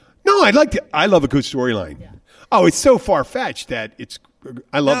think? No, I love a good storyline. Yeah. Oh, it's so far-fetched that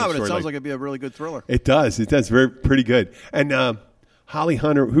I love the storyline. But it sounds like it'd be a really good thriller. It does. It does. Pretty good. And Holly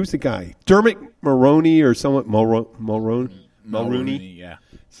Hunter. Who's the guy? Dermot Mulroney or someone? Mulroney. Yeah.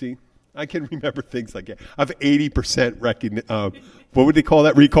 See, I can remember things like that. I have 80% what would they call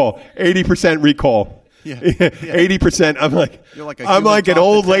that? Recall. 80% recall. Yeah. 80%. I'm like, You're like a I'm human like an talk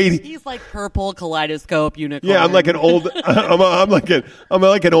old lady. He's like purple kaleidoscope unicorn. Yeah, I'm like an old. I'm like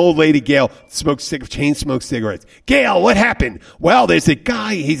an old lady. Gail chain smokes cigarettes. Gail, what happened? Well, there's a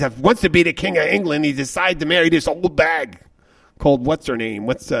guy. Wants to be the king of England. He decided to marry this old bag called what's her name?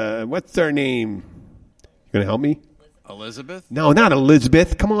 What's her name? You gonna help me? Elizabeth? No, not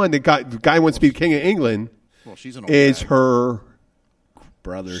Elizabeth. Come on, the guy wants to be the king of England. Well, she's an old Is bag. her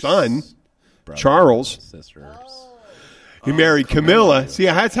Brother's son Charles? sisters. He married Camilla. See,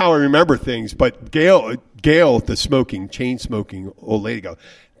 that's how I remember things. But Gail, the chain smoking old lady, goes,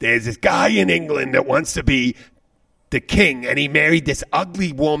 there's this guy in England that wants to be the king, and he married this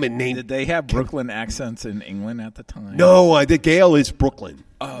ugly woman named. Did they have Brooklyn accents in England at the time? No, the Gail is Brooklyn.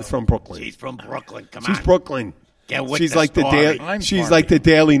 She's from Brooklyn. She's from Brooklyn. Come She's on. Brooklyn. Get with She's the like story. she's like the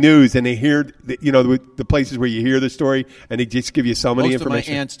Daily News, and they hear the places where you hear the story, and they just give you some of the Most of my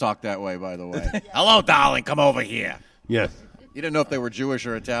information. aunts talk that way, by the way. Hello, darling. Come over here. Yes. You didn't know if they were Jewish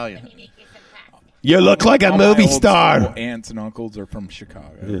or Italian. You look like a All my movie old star. school aunts and uncles are from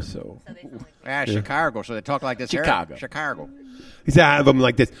Chicago, so Chicago. So they talk like this. Chicago. Chicago. He's out of them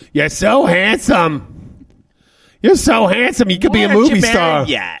like this. You're so handsome. You're so handsome. You could be a Why aren't movie you star. married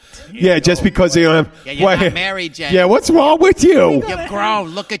yet? Yeah, just because they don't have. Yeah, you're not married yet. Yeah, what's wrong with you? You've grown.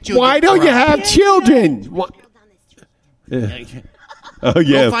 Look at you. Why You've don't you grown. have children? What? Oh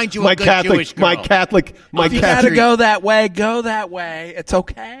yeah, find you a my good Catholic, Jewish girl. my Catholic, my if you gotta Catholic. go that way, go that way. It's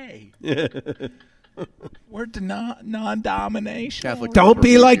okay. We're non-domination. Catholic. Don't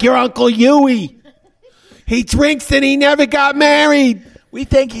be like your Uncle Huey. He drinks and he never got married. We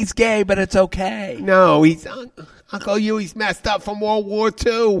think he's gay, but it's okay. No, Uncle Huey's messed up from World War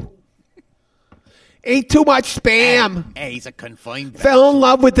II. Ate too much spam. Hey, he's a confined. Fell in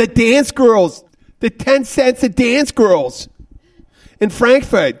love with the dance girls. The 10 cents of dance girls in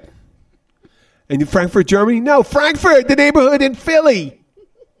Frankfurt. And in Frankfurt, Germany? No, Frankfurt, the neighborhood in Philly.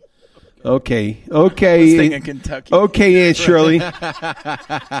 Okay. I was thinking Kentucky. Okay, Aunt Shirley.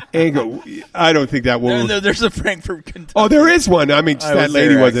 I don't think that woman. No, there's a Frankfurt, Kentucky. Oh, there is one. I mean, I that was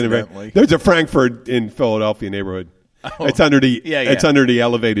lady there wasn't. accidentally. There's a Frankfurt in Philadelphia neighborhood. It's under the. Yeah, It's yeah. under the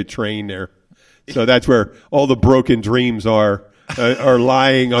elevated train there. So that's where all the broken dreams are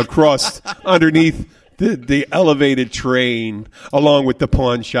lying across underneath the elevated train, along with the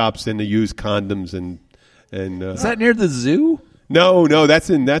pawn shops and the used condoms and. Is that near the zoo? No, that's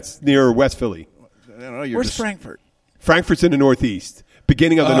near West Philly. I don't know, you're Where's just- Frankfurt? Frankfurt's in the Northeast,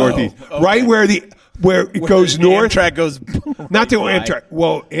 beginning of the Northeast, okay. right where it goes the north. Amtrak goes. Not the right by. Amtrak.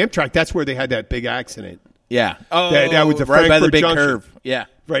 Well, Amtrak. That's where they had that big accident. Yeah. Oh, That was the right by the Frankfurt big Junction. curve. Yeah.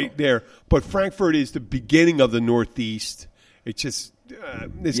 Right there. But Frankfurt is the beginning of the Northeast. It's just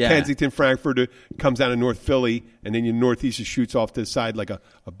this Yeah. Kensington, Frankfurt comes out of North Philly, and then your Northeast shoots off to the side like a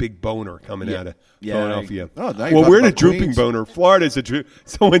big boner coming out of Philadelphia. Oh, now you're well, talking we're the about drooping Queens. boner. Florida's a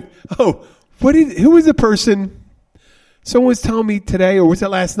someone. Oh, who was the person? Someone was telling me today, or was it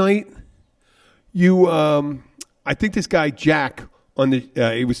last night? I think this guy Jack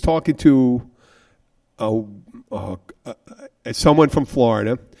he was talking to someone from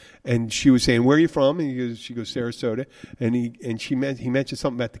Florida, and she was saying, "Where are you from?" And she goes, "Sarasota," and he mentioned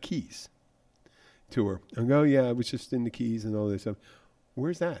something about the Keys to her. I go, "Yeah, I was just in the Keys and all this stuff."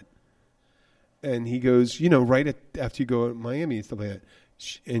 Where's that? And he goes, right after you go to Miami and stuff like that.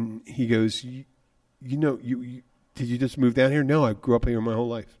 And he goes, you did you just move down here? No, I grew up here my whole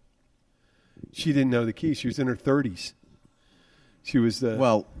life. She didn't know the Keys. She was in her 30s. She was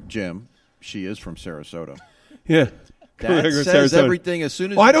Well, Jim, she is from Sarasota. yeah. That says everything as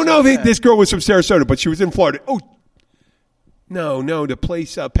soon as Well, I you don't said know if that. this girl was from Sarasota, but she was in Florida. Oh, no, the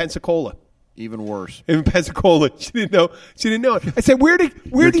place Pensacola. Even worse. In Pensacola, she didn't know. I said, "Where do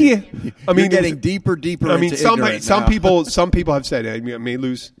you?" I mean, You're getting deeper I mean, into some ignorant people, now. some people have said. I mean, I may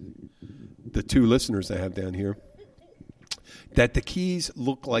lose the 2 listeners I have down here. That the Keys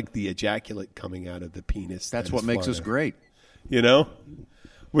look like the ejaculate coming out of the penis. That's that what is makes us Florida. great.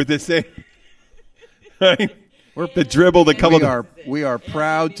 With the same, right? The dribble that come. We are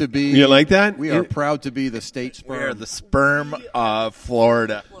proud to be. You like that? We are proud to be the state sperm. We are the sperm of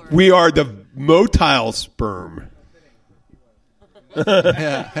Florida. We are the motile sperm.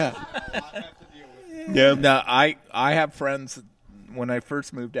 Yeah. No, I have friends. When I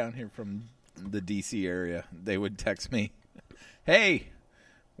first moved down here from the D.C. area, they would text me, "Hey,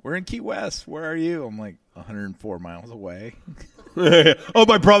 we're in Key West. Where are you?" I'm like 104 miles away. Oh,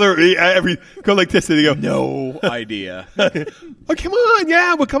 my brother, go like this, and they go, No idea. oh, come on,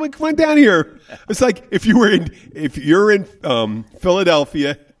 yeah, well, come on down here. It's like if you're in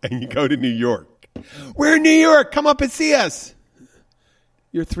Philadelphia and you go to New York. We're in New York. Come up and see us.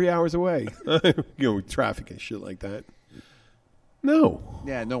 You're 3 hours away. Traffic and shit like that. No.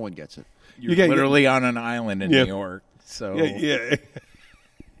 Yeah, no one gets it. You're literally on an island in New York, so Yeah.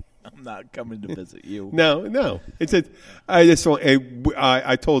 I'm not coming to visit you. No.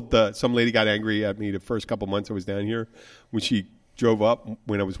 I told some lady got angry at me the first couple months I was down here when she drove up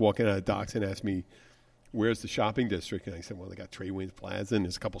when I was walking out of docks and asked me, where's the shopping district? And I said, well, they got Trade Winds Plaza and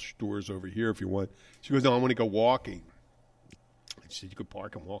there's a couple stores over here if you want. She goes, no, I want to go walking. I said, you could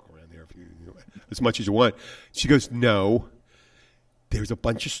park and walk around there as much as you want. She goes, no. There's a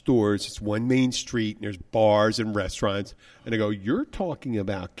bunch of stores. It's one main street, and there's bars and restaurants. And I go, you're talking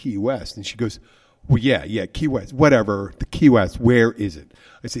about Key West. And she goes, well, yeah, Key West. Whatever, the Key West, where is it?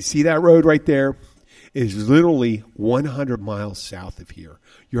 I say, see that road right there? It is literally 100 miles south of here.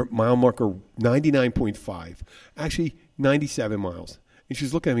 You're at mile marker 99.5. Actually, 97 miles. And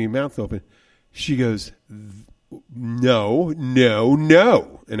she's looking at me, mouth open. She goes, no.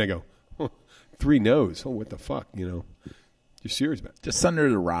 And I go, 3 no's. Oh, what the fuck, You're serious about it? Just send her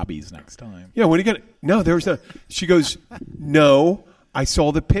to Robbie's next time. Yeah, what are you going to? No, there was no. She goes, no, I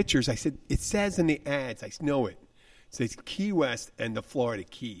saw the pictures. I said, it says in the ads. I know it. It says Key West and the Florida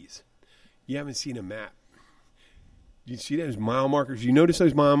Keys. You haven't seen a map. You see those mile markers? You notice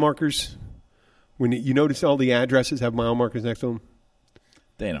those mile markers? When you notice all the addresses have mile markers next to them?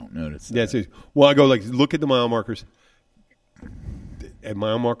 They don't notice that. Yeah, it says, well, I go like, look at the mile markers. At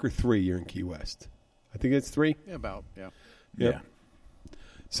mile marker 3, you're in Key West. I think it's 3. Yeah, about, yeah. Yeah.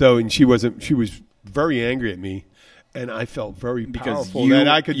 So, and she was very angry at me, and I felt very powerful that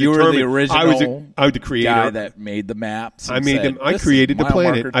I could you determine. Were the original I was the creator. guy that made the maps. I made them. I created the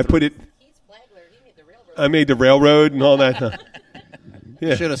planet. I put it. I made the railroad and all that.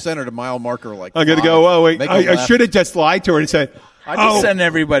 Yeah. Should have sent her to mile marker like I'm going to 5. go, oh, wait. Make a I left. should have just lied to her and said, I just send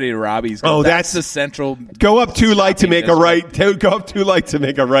everybody to Robbie's. Oh, that's the central. Go up 2 lights to make a district. right. Go up 2 lights to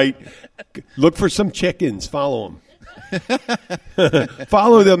make a right. Look for some chickens. Follow them.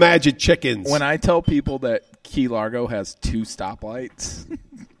 Follow the magic chickens. When I tell people that Key Largo has 2 stoplights,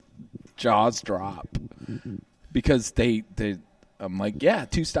 jaws drop because they I'm like, yeah,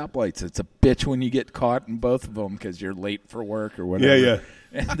 2 stoplights. It's a bitch when you get caught in both of them because you're late for work or whatever. Yeah.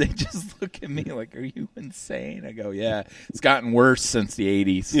 And they just look at me like, are you insane? I go, yeah, it's gotten worse since the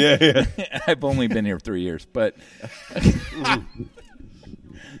 80s. Yeah. I've only been here 3 years, but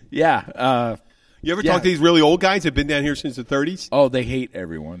yeah. You ever talk to these really old guys that have been down here since the 30s? Oh, they hate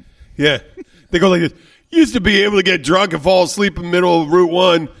everyone. Yeah. They go like this. Used to be able to get drunk and fall asleep in the middle of Route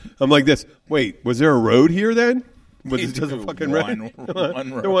 1. I'm like this. Wait, was there a road here then? Was it just a fucking road?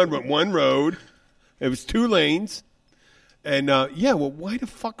 One road. It was 2 lanes. And, well, why the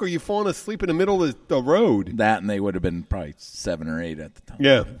fuck are you falling asleep in the middle of the road? That and they would have been probably 7 or 8 at the time.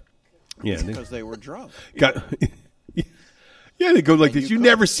 Yeah. Yeah. Because they were drunk. Yeah, they go like this. You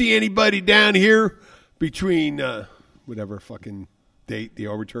never see anybody down here between whatever fucking date, the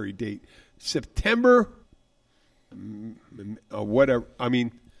arbitrary date, September, whatever. I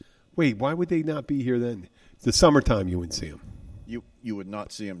mean, wait, why would they not be here then? It's the summertime you wouldn't see them. You would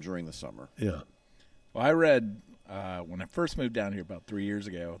not see them during the summer. Yeah. Well, I read when I first moved down here about 3 years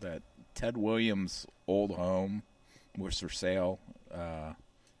ago that Ted Williams' old home was for sale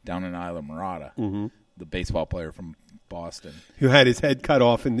down in Isla Mirada, the baseball player from Boston. Who had his head cut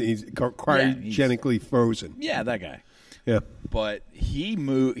off and he's cryogenically frozen. Yeah, that guy. Yeah. But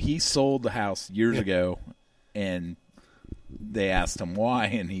he sold the house years ago, and they asked him why,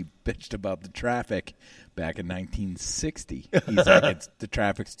 and he bitched about the traffic back in 1960. He's like, the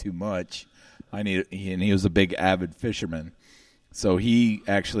traffic's too much. And he was a big avid fisherman. So he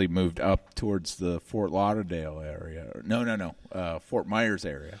actually moved up towards the Fort Lauderdale area. No, Fort Myers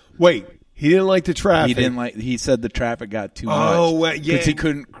area. Wait, he didn't like the traffic. He said the traffic got too much. Oh, yeah. Because he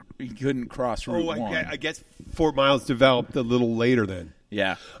couldn't cross Route 1. I guess Fort Myers developed a little later then.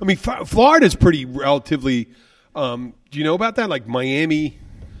 Yeah. I mean, Florida's pretty relatively. Do you know about that? Like Miami,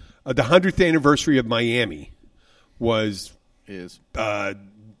 the 100th anniversary of Miami was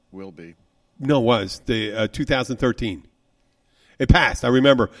will be. No, was the 2013. It passed. I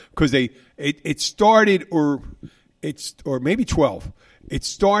remember because it started or maybe 12. It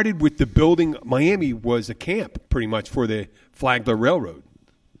started with the building. Miami was a camp pretty much for the Flagler Railroad.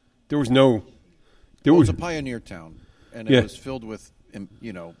 There was no. It was a pioneer town, and it was filled with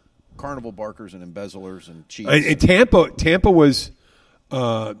carnival barkers and embezzlers and cheats. And Tampa was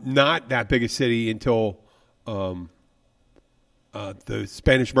not that big a city until the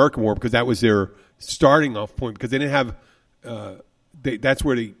Spanish-American War because that was their starting off point because they didn't have that's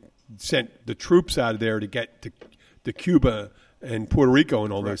where they sent the troops out of there to get to Cuba and Puerto Rico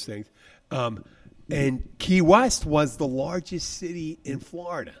and all those things. And Key West was the largest city in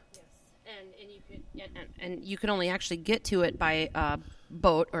Florida. And you could only actually get to it by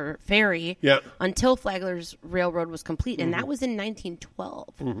boat or ferry until Flagler's Railroad was complete, and that was in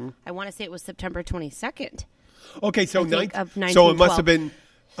 1912. I want to say it was September 22nd. Okay, so so it must have been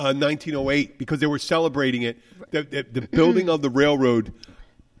 1908 because they were celebrating it. The building of the railroad.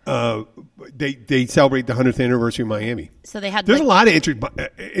 They celebrate the 100th anniversary of Miami. So they had. There's a lot of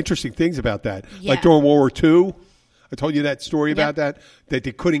interesting things about that. Yeah. Like during World War II, I told you that story about that they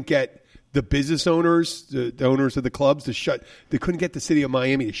couldn't get the business owners, the owners of the clubs, they couldn't get the city of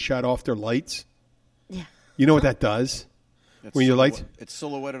Miami to shut off their lights. Yeah. You know what that does? When your lights, it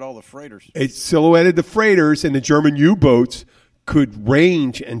silhouetted all the freighters. It silhouetted the freighters, and the German U-boats could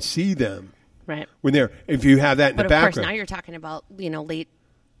range and see them. Right. When if you have that in but the background. But of course, now you're talking about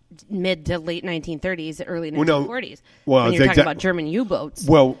mid to late 1930s, early 1940s. When you're talking about German U-boats.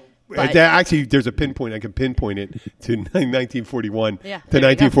 Well. Actually, there's a pinpoint. I can pinpoint it to 1941 to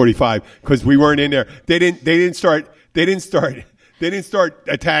 1945 because we weren't in there. They didn't start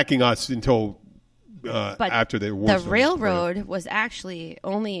attacking us until after the war. The railroad was actually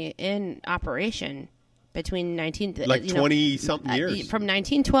only in operation between 20 something years from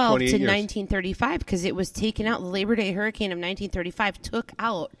 1912 to 1935 because it was taken out. The Labor Day hurricane of 1935 took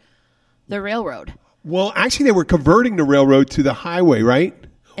out the railroad. Well, actually, they were converting the railroad to the highway, right?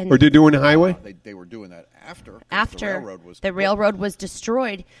 Or they're doing the highway? They were doing that after the railroad was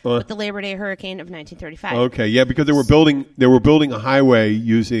destroyed with the Labor Day hurricane of 1935. Okay, yeah, because they were building a highway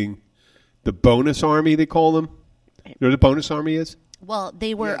using the bonus army, they call them. You know what the bonus army is? Well,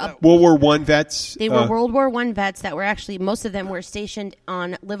 they were World War I vets. They were World War I vets that were actually, most of them were stationed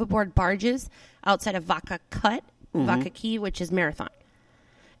on liveaboard barges outside of Vaca Cut, Vaca Key, which is Marathon.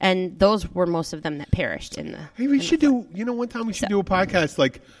 And those were most of them that perished in the. Hey, we should do. One time we should do a podcast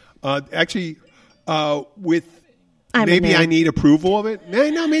with. Maybe I need approval of it.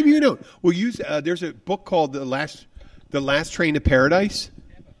 No, maybe you don't. We'll use. There's a book called The Last Train to Paradise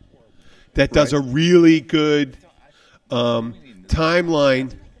that does a really good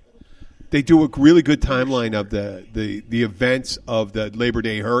timeline. They do a really good timeline of the events of the Labor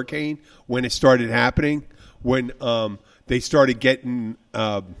Day hurricane when it started happening when. They started getting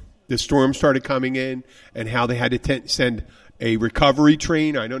the storm started coming in, and how they had to send a recovery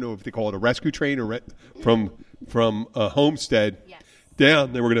train. I don't know if they call it a rescue train or from Homestead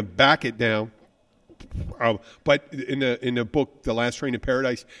down. They were going to back it down, but in the book, The Last Train to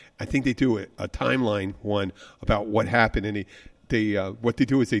Paradise, I think they do a timeline one about what happened, and they what they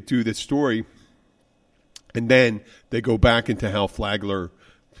do is they do this story, and then they go back into how Flagler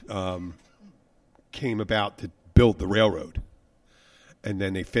came about to build the railroad, and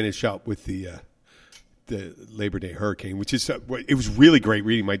then they finish up with the Labor Day hurricane, which is it was really great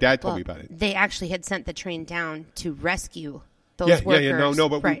reading. My dad told me about it. They actually had sent the train down to rescue those workers.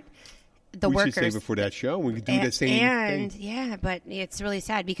 But right. We should save it for that show. We could do the same thing. Yeah, but it's really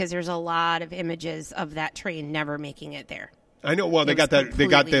sad because there's a lot of images of that train never making it there. I know. Well, they got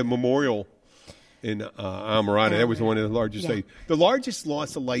the memorial in Almirada. That was one of the largest. Yeah. The largest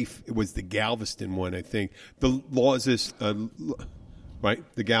loss of life was the Galveston one, I think. The largest, right?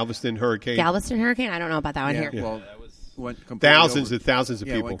 The Galveston hurricane. Galveston hurricane? I don't know about that one here. Yeah. Well, thousands and thousands of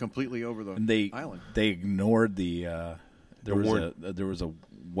people. Went completely over the island. They ignored the. There was a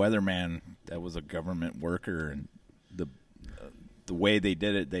weatherman that was a government worker, and the way they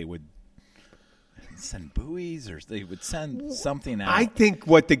did it, they would send buoys or they would send something out. I think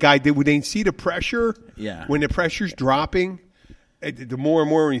what the guy did when they see the pressure, when the pressure's dropping, the more and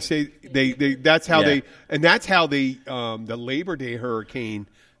more when you say that's how the Labor Day hurricane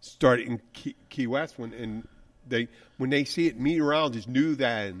started in Key West when they see it, meteorologists knew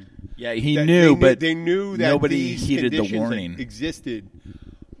that. Yeah, he knew, but they knew that nobody these heeded the conditions warning. Existed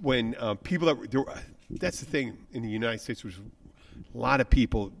when people that's the thing in the United States was a lot of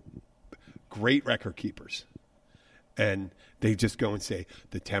people. Great record keepers, and they just go and say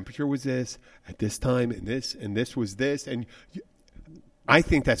the temperature was this at this time, and this was this, and I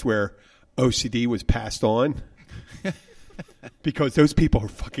think that's where OCD was passed on because those people are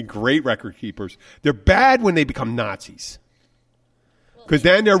fucking great record keepers. They're bad when they become Nazis because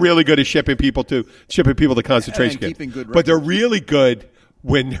then they're really good at shipping people to concentration camps. But they're really good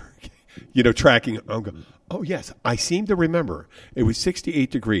when they're tracking. Oh, yes. I seem to remember it was 68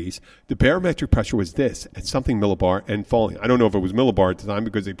 degrees. The barometric pressure was this at something millibar and falling. I don't know if it was millibar at the time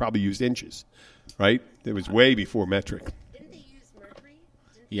because they probably used inches, right? It was way before metric. Didn't they use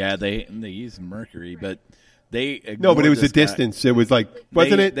Yeah, they use mercury, but they ignored No, but it was this a distance. It was like,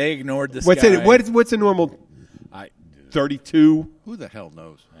 wasn't it? They ignored this What's guy. it? What's a normal? 32. Who the hell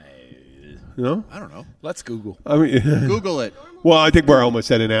knows? No, I don't know. Let's Google. I mean, Google it. well, I think we're almost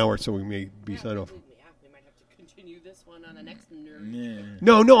at an hour, so we may be signed off. We might have to continue this one on the next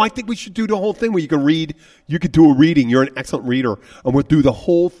No, I think we should do the whole thing where you can read. You could do a reading. You're an excellent reader, and we'll do the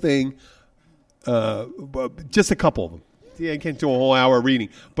whole thing. Just a couple of them. Yeah, I can't do a whole hour reading,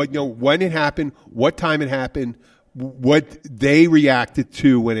 but when it happened, what time it happened, what they reacted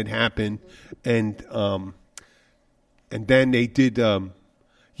to when it happened, and then they did.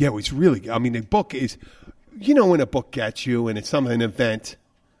 Yeah, it was really. I mean, the book is. When a book gets you and it's an event.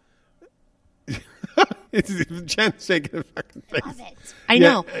 It's Jen's shaking the fucking face. Love it. I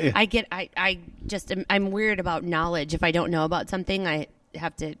know. Yeah. I'm weird about knowledge. If I don't know about something, I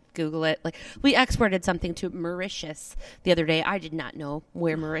have to Google it. Like, we exported something to Mauritius the other day. I did not know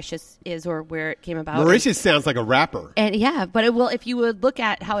where Mauritius is or where it came about. Mauritius sounds like a rapper. And yeah, but if you would look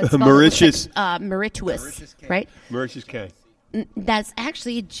at how it's spelled, Mauritius, Mauritius, right? Mauritius K. That's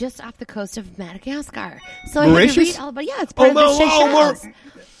actually just off the coast of Madagascar. So Mauritius? I had to read all about. Yeah, it's part of the Seychelles.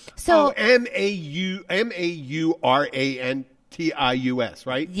 So Maurantius,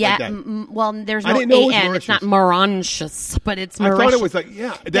 right? Yeah. Like well, there's I no didn't know it was A-N. It's not Mauritius, but it's I Mauritius. thought it was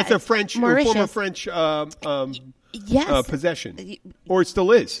that's a French, former French yes. possession, or it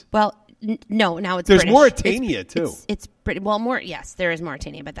still is. Well, no, now it's There's British. Mauritania too. It's British. Well, yes, there is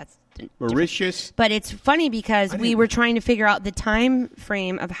Mauritania, but that's Mauritius. Different. But it's funny because we were trying to figure out the time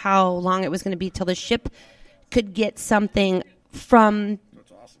frame of how long it was going to be till the ship could get something from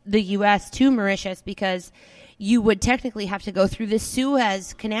the U.S. to Mauritius, because you would technically have to go through the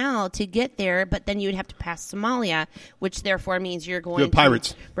Suez Canal to get there, but then you would have to pass Somalia, which therefore means you're going the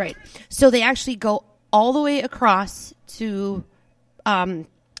pirates. Right. So they actually go all the way across to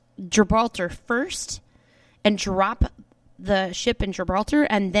Gibraltar first and drop the ship in Gibraltar,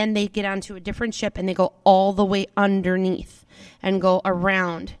 and then they get onto a different ship and they go all the way underneath and go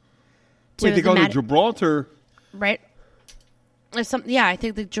around. Wait, they go to Gibraltar? Right. I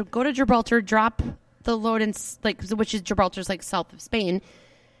think they go to Gibraltar, drop the load in, which is Gibraltar's south of Spain,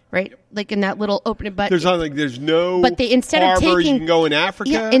 right? Like in that little opening. But there's no. But they instead harbors, of taking, you can go in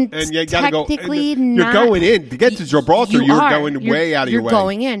Africa, and you got to go. You're going in to get to Gibraltar. You're going way out of your way. You're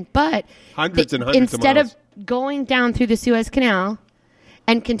going in, but hundreds and hundreds instead of miles. of going down through the Suez Canal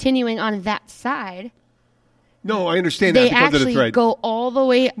and continuing on that side. No, I understand they that because actually of the thread. Go all the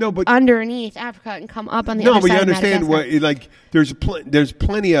way underneath Africa and come up on the other side. No, but you understand what there's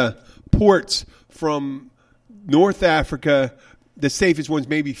plenty of ports from North Africa. The safest one's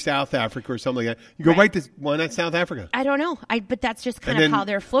maybe South Africa or something like that. You go right to why not South Africa? I don't know. But that's just kind of how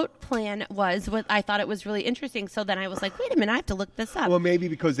their float plan was. I thought it was really interesting. So then I was like, wait a minute, I have to look this up. Well, maybe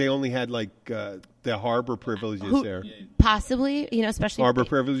because they only had the harbor privileges there. Possibly, especially harbor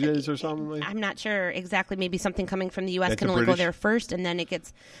privileges or something like that. I'm not sure exactly. Maybe something coming from the U.S. can only go there first, and then it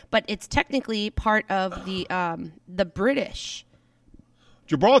gets. But it's technically part of the British.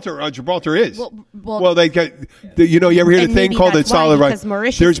 Gibraltar is. Well, they got. You ever hear the thing called the solid right?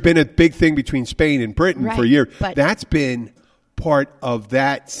 There's been a big thing between Spain and Britain for years. That's been part of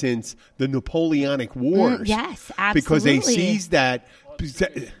that since the Napoleonic Wars. Yes, absolutely. Because they seized that.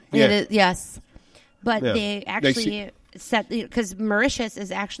 Yeah. Yes, but they actually set because Mauritius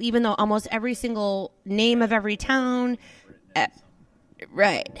is actually, even though almost every single name of every town,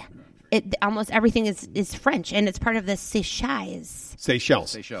 right. Almost everything is French, and it's part of the Seychelles.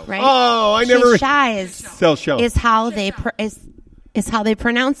 Right? Right? Oh, I never. Seychelles is how they is how they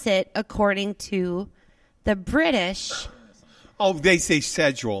pronounce it according to the British. Oh, they say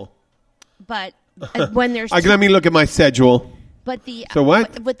schedule. But when there's let me look at my schedule. But the so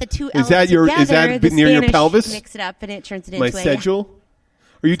what with the two is L's that your together, is that the near Spanish your pelvis? Mix it up and it turns it my into schedule.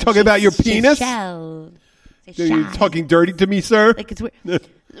 Are you talking about your penis? Are you talking dirty to me, sir? Like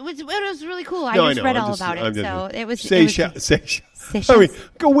it was really cool. I just read all about it. So it was Seychelles. I mean,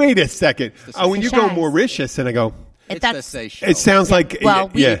 wait a second. When you go Mauritius, and I go, it's the Seychelles. It sounds like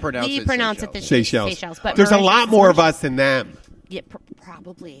we pronounce it the Seychelles. But there's a lot more of us than them. Yeah,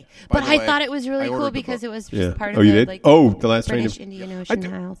 probably. But I thought it was really cool because it was just part of the last British Indian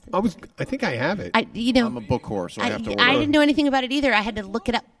Ocean Isles. I think I have it. I'm a book whore, so I have to order. I didn't know anything about it either. I had to look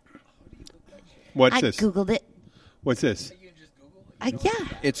it up. What's this? I Googled it. What's this? Yeah.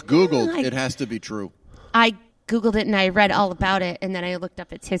 It's Googled. It has to be true. I Googled it and I read all about it, and then I looked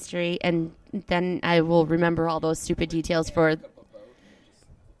up its history, and then I will remember all those stupid details for.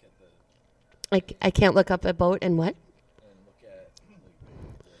 I can't look up a boat and what?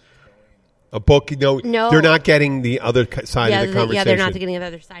 A book? No, No. they're not getting the other side of the conversation. Yeah, they're not getting the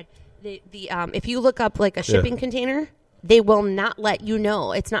other side. If you look up like a shipping container, they will not let you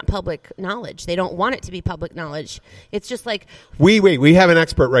know. It's not public knowledge. They don't want it to be public knowledge. It's just like We have an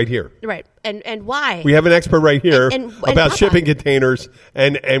expert right here. right. And why? We have an expert right here And about Papa. shipping containers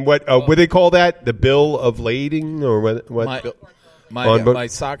and what do they call that? The bill of lading or what? My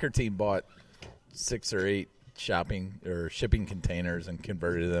soccer team bought 6 or 8 shopping or shipping containers and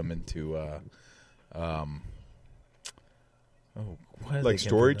converted them into like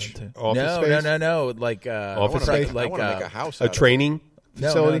storage office space? No, like Office I space? want to make a house. A training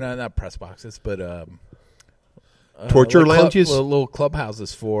facility? No, not press boxes, but Torture little lounges? little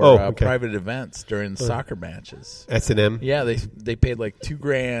clubhouses for okay. private events during soccer matches. S&M? Yeah, they paid like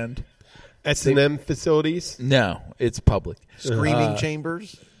 $2,000. S&M facilities? No, it's public. Screaming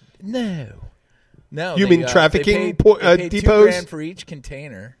chambers. No. You mean trafficking they paid depots? $2,000 for each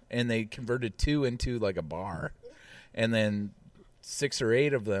container, and they converted 2 into like a bar, and then 6 or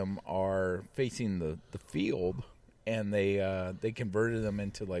 8 of them are facing the field, and they converted them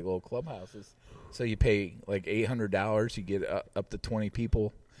into like little clubhouses. So you pay like $800. You get up to 20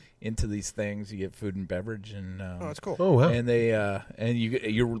 people into these things. You get food and beverage, and That's cool. Oh, wow. And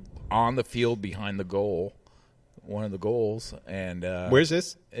you're on the field behind the goal, one of the goals, and Where's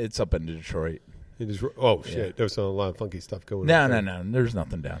this? It's up in Detroit. It is, oh, shit. Yeah. There's a lot of funky stuff going on. No. There's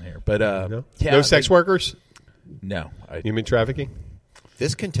nothing down here. But No? yeah, No sex workers? No. You mean trafficking?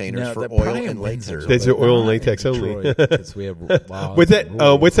 This container's No, for that oil probably and in latex. Windsor, That's but oil and not latex in only. Detroit, 'cause we have laws What's that? and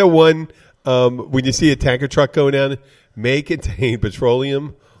rules. What's that one? When you see a tanker truck going down, may contain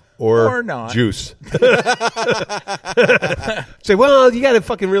petroleum or not. juice. Say, well, you got to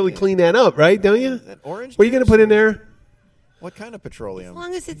fucking really clean that up, right? Don't you? That orange What are you going to juice? put in there? What kind of As petroleum?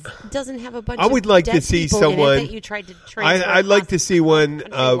 long as it doesn't have a bunch I would of like to dead see people in it someone. that you tried to transfer I'd like to across see one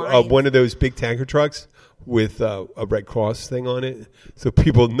country lines. one of those big tanker trucks with a Red Cross thing on it, so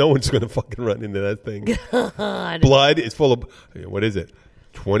no one's going to fucking run into that thing. God. Blood is full of what is it?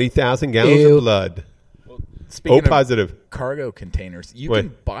 20,000 gallons Ew. of blood. Speaking O positive. of cargo containers, you What?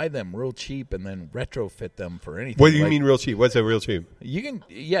 can buy them real cheap and then retrofit them for anything. What do you Like, mean real cheap? What's a real cheap? You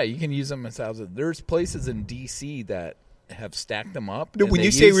can use them as houses. There's places in D.C. that have stacked them up. No, and when they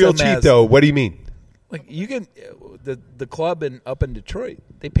you say use real them cheap, as- though, what do you mean? like you can the club up in Detroit,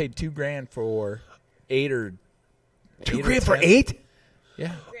 they paid $2,000 for 8 or $2,000 for 10. 8?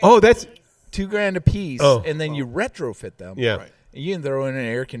 Yeah, Oh, that's $2,000 a piece, Oh. and then you retrofit them. yeah. Right. You can throw in an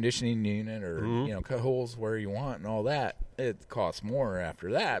air conditioning unit or cut holes where you want and all that. It costs more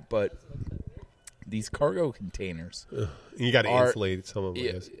after that, but these cargo containers, You got to Are- insulate some of them.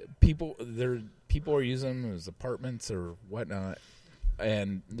 I guess. people are using them as apartments or whatnot.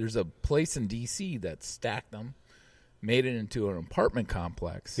 And there's a place in D.C. that stacked them, made it into an apartment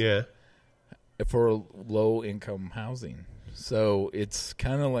complex Yeah. for low income housing. So it's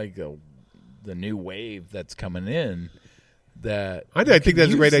kind of like the new wave that's coming in. That I think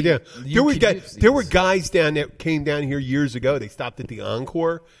that's a great idea. There were these. guys down that came down here years ago. They stopped at the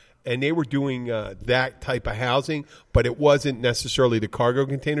Encore, and they were doing that type of housing, but it wasn't necessarily the cargo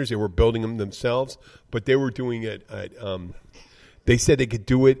containers. They were building them themselves, but they were doing it at. They said they could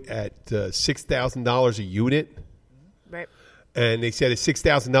do it at $6,000 a unit, Right. and they said at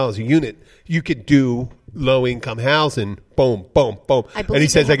 $6,000 a unit, you could do low income housing. Boom, boom, boom. I And he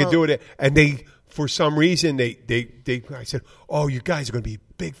believe says they I could have do it, and they. For some reason, I said, "Oh, you guys are going to be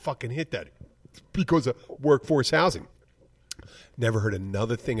a big fucking hit that because of workforce housing." Never heard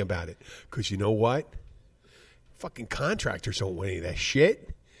another thing about it because you know what? Fucking contractors don't want any of that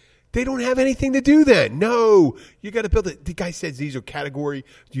shit. They don't have anything to do then. No, you got to build it. The guy says these are category.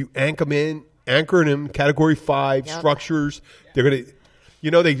 You anchor them category 5 Yep. structures. They're gonna.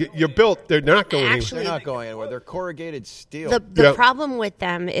 You're built. They're not going They're Actually, not going anywhere. They're corrugated steel. The Yep. problem with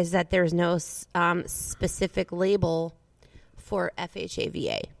them is that there's no specific label for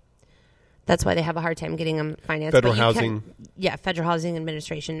FHAVA. That's why they have a hard time getting them financed. Federal But you Housing. Federal Housing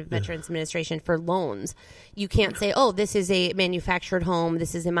Administration, Veterans Administration for loans. You can't say, "Oh, this is a manufactured home.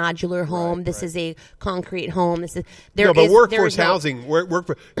 This is a modular home. This is a concrete home. This is." No, but there workforce is no- housing, they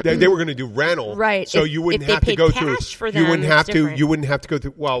were going to do rental, Right. So If- you wouldn't if they have to paid go cash for you them, wouldn't it's have to. different. You wouldn't have to go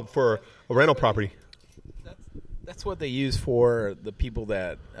through. For a rental property. That's what they use for the people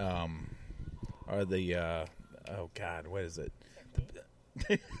that are the oh God, what is it?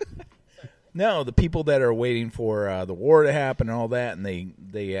 No, the people that are waiting for the war to happen and all that, and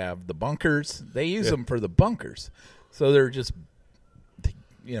they have the bunkers. They use them for the bunkers, so they're just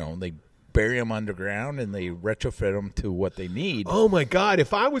they bury them underground and they retrofit them to what they need. Oh my God!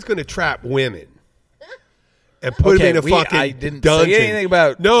 If I was going to trap women, and put him in a I fucking didn't dungeon. say anything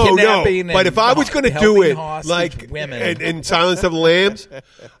about no. kidnapping But if I was going to do helping it hostage like women. in Silence of the Lambs,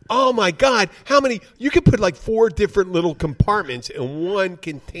 oh my God, how many? You could put like 4 different little compartments in one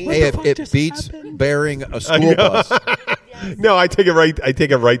container. Hey, it beats bearing a school bus. No, I take it right. I take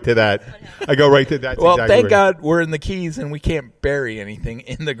it right to that. I go right to that. Well, exactly thank right. God we're in the Keys and we can't bury anything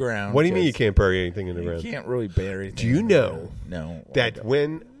in the ground. What do you mean you can't bury anything in the You ground? can't really bury anything. Do you in the know ground. No. that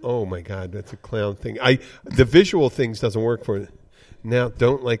when? Oh my God, that's a clown thing. The visual things doesn't work for it. Now,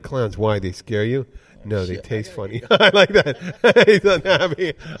 don't like clowns. Why? They scare you? No, they taste funny. I like that. He's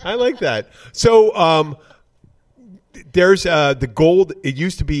unhappy. I like that. So there's the gold. It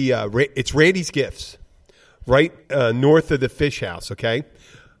used to be. It's Randy's Gifts, right north of the Fish House. Okay,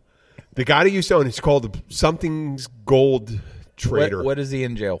 the guy that used to own it's called Something's Gold Trader. What is he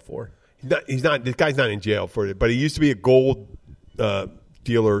in jail for? He's not. This guy's not in jail for it, but he used to be a gold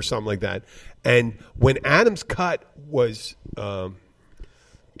dealer or something like that. And when Adams Cut was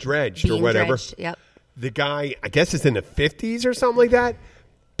dredged or Being whatever, dredged, yep. the guy, I guess it's in the 50s or something like that,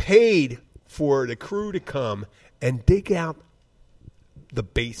 paid for the crew to come and dig out the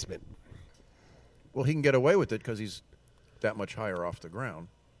basement. Well, he can get away with it because he's that much higher off the ground.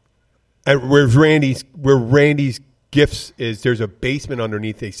 And where Randy's Gifts is, there's a basement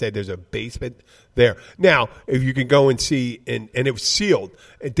underneath. They said there's a basement there. Now, if you can go and see, and it was sealed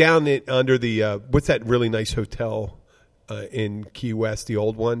down under the what's that really nice hotel in Key West, the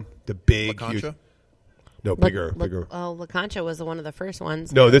old one, the big, La Concha? huge, no bigger. Oh, La Concha was one of the first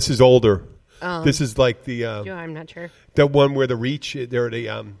ones. No, this is older. This is like the I'm not sure. the one where the Reach. There, the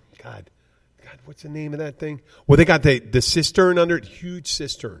God, what's the name of that thing? Well, they got the cistern under it, huge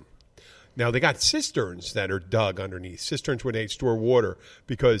cistern. Now, they got cisterns that are dug underneath, cisterns where they store water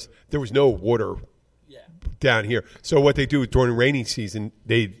because there was no water down here. So what they do is during rainy season,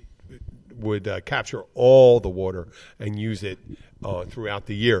 they would capture all the water and use it throughout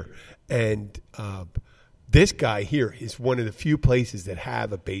the year. And this guy here is one of the few places that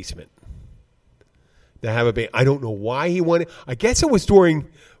have a basement. I don't know why he wanted. I guess it was during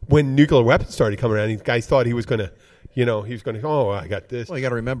when nuclear weapons started coming around. These guys thought he was going to. He was going to, I got this. Well, you got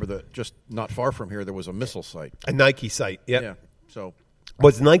to remember that just not far from here, there was a missile site. A Nike site, yep. Yeah. So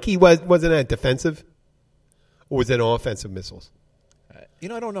Was Nike, wasn't that defensive? Or was it offensive missiles? I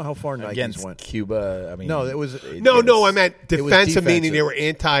don't know how far Nikes Against went. Cuba, I mean. No, it was No, I meant it was defensive, meaning defensive. they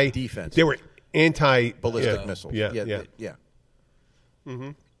were Defensive. They were anti ballistic missiles. Yeah. Yeah.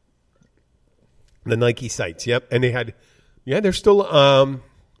 The Nike sites, yep. And they had, they're still,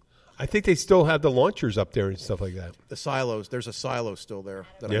 I think they still have the launchers up there and stuff like that. The silos. There's a silo still there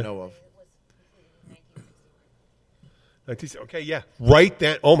that I know of. Okay, yeah. Right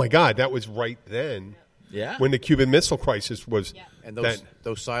then. Oh, my God. That was right then. Yeah. When the Cuban Missile Crisis was. And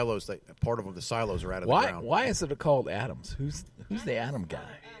those silos, part of them, the silos are out of the Why? ground. Why is it called Adams? Who's the Atom guy?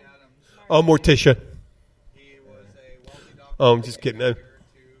 Oh, Morticia. He was a wealthy doctor. Oh, I'm just kidding. To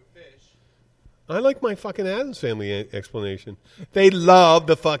fish. I like my fucking Addams Family explanation. They love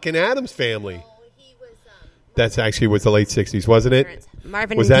the fucking Addams Family. That's actually was the late 60s, wasn't it?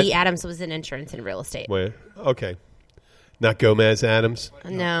 Marvin Was D. that- Adams was in insurance and real estate. Where? Okay. Not Gomez Adams.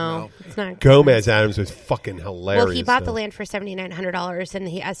 No, it's not. Gomez Adams was fucking hilarious. Well, he bought the though. land for $7,900, and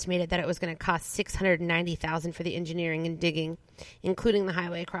he estimated that it was going to cost $690,000 for the engineering and digging, including the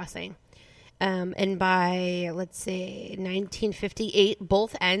highway crossing. And by, let's say, 1958,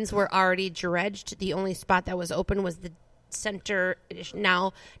 both ends were already dredged. The only spot that was open was the center,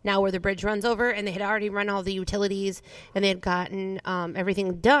 now where the bridge runs over, and they had already run all the utilities, and they had gotten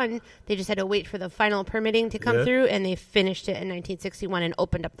everything done. They just had to wait for the final permitting to come through, and they finished it in 1961 and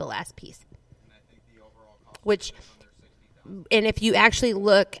opened up the last piece. Which, and if you actually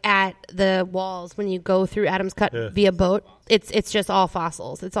look at the walls when you go through Adams Cut via boat, it's just all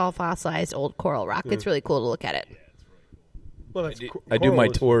fossils. It's all fossilized old coral rock. It's really cool to look at it. Well, that's I do my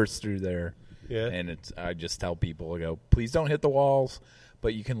Coral is- tours through there. Yeah. And I just tell people, I go, please don't hit the walls,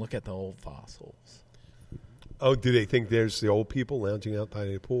 but you can look at the old fossils. Oh, do they think there's the old people lounging out by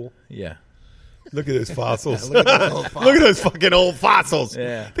the pool? Yeah. Look at those fossils. Look at those old fossils. Look at those fucking old fossils.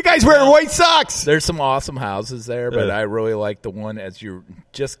 Yeah. The guy's wearing white socks. There's some awesome houses there, but Yeah. I really like the one as you're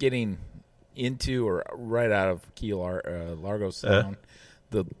just getting into or right out of Key Largo Sound.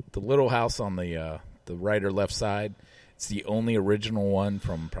 The little house on the right or left side. It's the only original one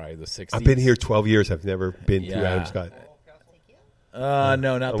from probably the 60s. I've been here 12 years. I've never been to Yeah. Adams Cut.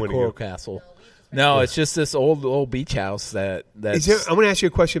 No, not the wanna Coral go. Castle. No, it's just this old beach house that's Is there, I want to ask you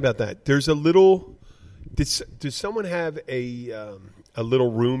a question about that. There's a little. Does someone have a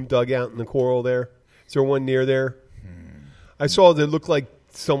little room dug out in the coral there? Is there one near there? I saw that it looked like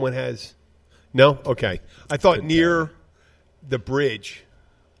someone has. No? Okay. I thought near the bridge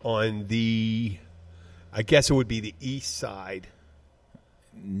on the, I guess it would be the east side.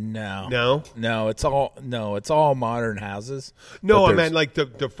 No, it's all modern houses. No, I meant like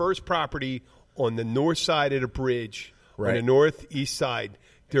the first property on the north side of the bridge, on the northeast side.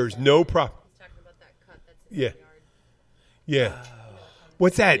 There's no Yeah.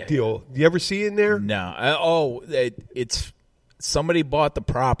 What's that deal? You ever see in there? No. It's somebody bought the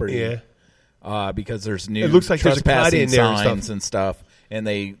property. Yeah. Because there's new it looks like there's a cut in there signs and stuff, and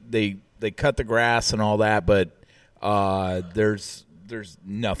they cut the grass and all that, but there's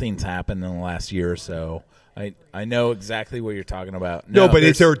nothing's happened in the last year or so. I know exactly what you're talking about. No, but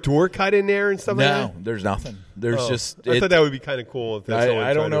is there a door cut in there and stuff like that? No, there's nothing. There's just. I thought that would be kind of cool if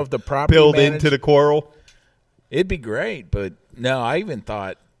I don't know if the property build into the coral. It'd be great, but no, I even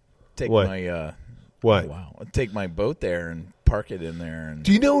thought take my take my boat there and park it in there. And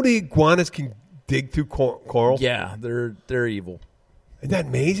do you know the iguanas can dig through coral? Yeah, they're evil. Isn't that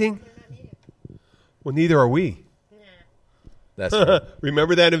amazing? Well, neither are we. That's right.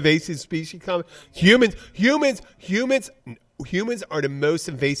 Remember that invasive species comment? Humans are the most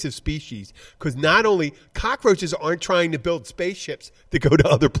invasive species because not only cockroaches aren't trying to build spaceships to go to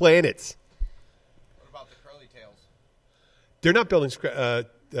other planets. What about the curly tails? They're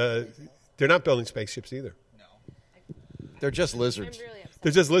not building spaceships either. No. They're just lizards.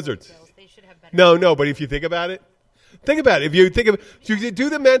 They're just lizards. No, but if you think about it, if you think of do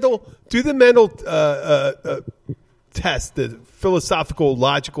the mental test, the philosophical,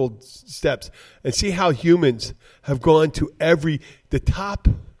 logical steps, and see how humans have gone to the top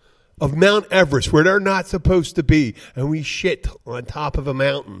of Mount Everest where they're not supposed to be, and we shit on top of a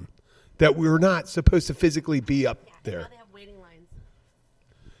mountain that we're not supposed to physically be up there. Now they have waiting lines.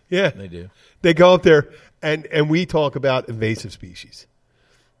 Yeah, they do. They go up there, and we talk about invasive species,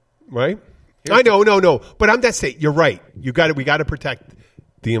 right? I know, no, but I'm just saying you're right. We got to protect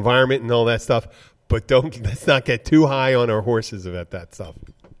the environment and all that stuff. But let's not get too high on our horses about that stuff.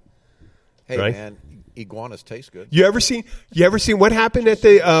 Hey, right? Man, iguanas taste good. You ever seen what happened at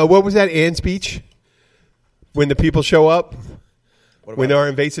the what was that Ann's Beach when the people show up? When our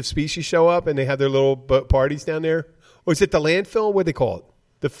invasive species show up and they have their little parties down there? Or is it the landfill? What do they call it?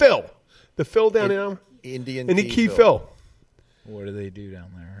 The fill down there. Indian in the Key Fill. What do they do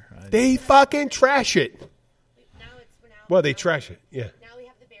down there? They fucking trash it. Well, they trash it. Yeah.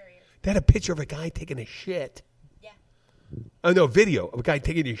 They had a picture of a guy taking a shit. Yeah. Oh, no, video of a guy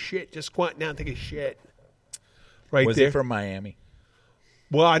taking a shit, just squatting down, taking a shit. Right was there. Was he from Miami?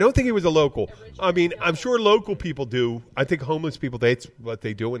 Well, I don't think he was a local. I mean, I'm sure local people do. I think homeless people, that's what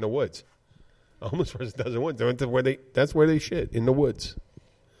they do in the woods. A homeless person doesn't want. That's where they shit, in the woods.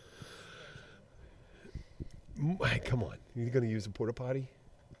 Hey, come on. You're going to use a porta potty?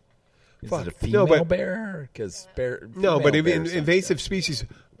 Is it a female bear? Because no, but invasive species.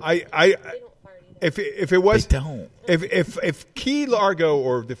 If it was they don't. If Key Largo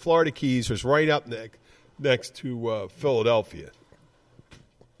or the Florida Keys was right up next to Philadelphia,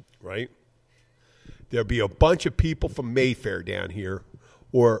 right? There'd be a bunch of people from Mayfair down here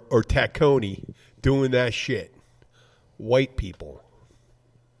or Tacony doing that shit. White people.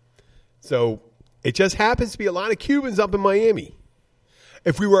 So it just happens to be a lot of Cubans up in Miami.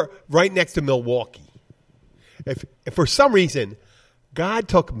 If we were right next to Milwaukee, if for some reason God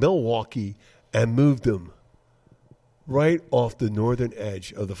took Milwaukee and moved them right off the northern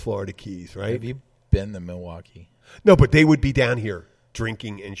edge of the Florida Keys, right? Have you been to Milwaukee? No, but they would be down here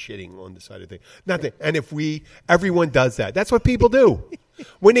drinking and shitting on the side of things. Nothing. And everyone does that. That's what people do.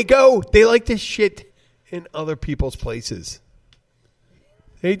 When they go, they like to shit in other people's places.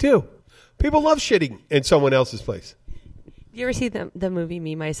 They do. People love shitting in someone else's place. You ever see the movie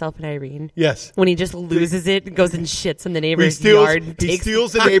Me, Myself, and Irene? Yes. When he just loses it and goes and shits in the neighbor's yard. He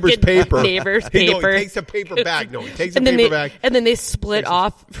steals the neighbor's paper. Neighbor's paper. He takes the paper back. No, he takes the paper back. And then they split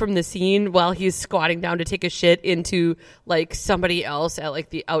off from the scene while he's squatting down to take a shit into like somebody else at like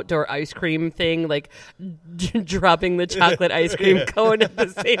the outdoor ice cream thing, like dropping the chocolate ice cream cone at the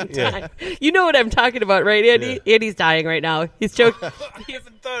same time. Yeah. You know what I'm talking about, right, Andy? Yeah. Andy's dying right now. He's choking. He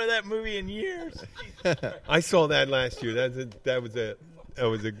hasn't thought of that movie in years. I saw that last year. That was a.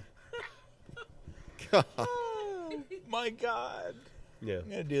 Oh, my God. Yeah, I'm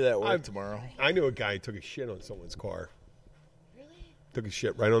gonna do that work tomorrow. I knew a guy who took a shit on someone's car. Really? Took a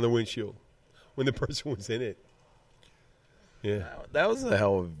shit right on the windshield when the person was in it. Yeah, that was a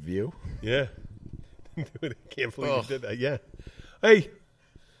hell of a view. Yeah, I can't believe you did that. Yeah, hey,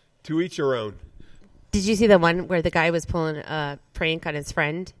 to each your own. Did you see the one where the guy was pulling a prank on his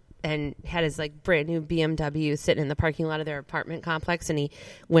friend? and had his like brand new BMW sitting in the parking lot of their apartment complex, and he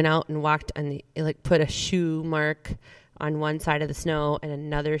went out and walked and he like put a shoe mark on one side of the snow and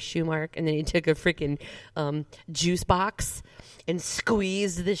another shoe mark, and then he took a freaking juice box and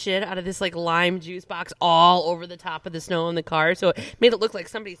squeezed the shit out of this like lime juice box all over the top of the snow in the car. So it made it look like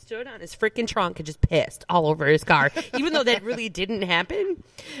somebody stood on his freaking trunk and just pissed all over his car, even though that really didn't happen.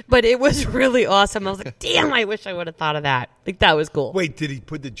 But it was really awesome. I was like, damn, I wish I would have thought of that. Like, that was cool. Wait, did he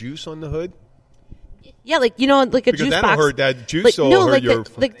put the juice on the hood? Yeah, like, you know, like a because juice box. Hurt that juice like, will no, hurt like your...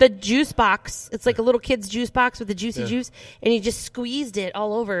 like the juice box. It's like a little kid's juice box with the juicy juice, and he just squeezed it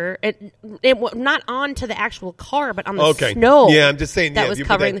all over. Not onto the actual car, but on the snow. Yeah, I'm just saying that was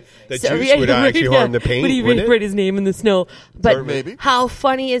covering the juice would actually harm the paint. But he wrote his name in the snow. But maybe. How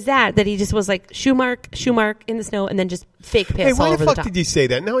funny is that? That he just was like shoe mark in the snow, and then just fake piss Hey, why all the over fuck the top. did you say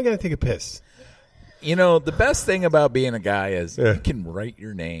that? Now I got to take a piss. You know, the best thing about being a guy is you can write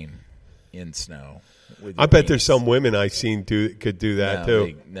your name in snow. I bet there's some women I've seen could do that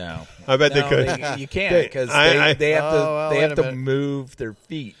too. No, I bet they could. You can't because they have to move their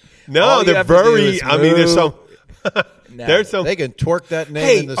feet. No, they're very. I mean, there's some. There's some. They can twerk that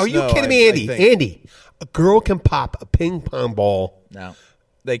name in the snow. Are you kidding me, Andy? Andy, a girl can pop a ping pong ball. No,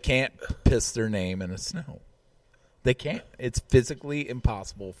 they can't piss their name in the snow. They can't. It's physically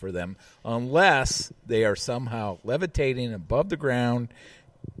impossible for them unless they are somehow levitating above the ground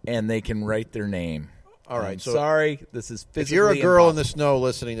and they can write their name. All right. So sorry, this is physically if you're a girl impossible. in the snow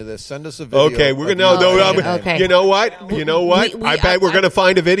listening to this, send us a video. Okay, we're gonna Okay. You know what? You know what? I bet we're gonna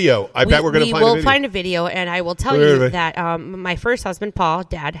find a video. I bet we're gonna find a video. We will find a video, and I will tell you that my first husband, Paul,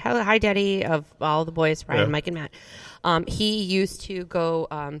 Dad, hi, Daddy of all the boys, Ryan, Mike, and Matt. He used to go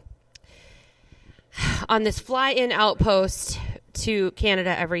on this fly-in outpost to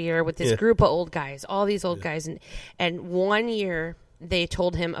Canada every year with this group of old guys, all these old guys, and one year they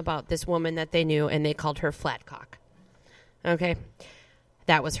told him about this woman that they knew, and they called her Flatcock. Okay,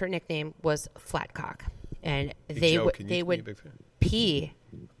 that was her nickname, was Flatcock, and they would pee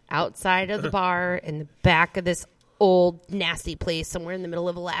outside of the bar in the back of this old nasty place somewhere in the middle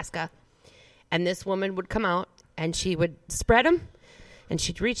of Alaska, and this woman would come out and she would spread them, and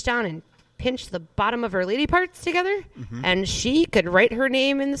she'd reach down and pinch the bottom of her lady parts together, and she could write her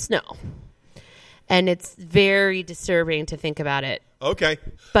name in the snow. And it's very disturbing to think about it. Okay.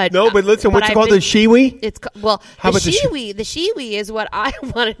 But listen, what's it called? The shiwi? The shiwi. The shiwi is what I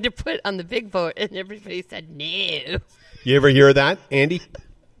wanted to put on the big boat, and everybody said no. You ever hear that, Andy?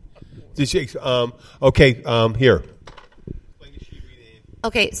 Here.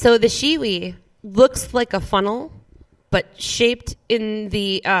 Okay, so the shiwi looks like a funnel, but shaped in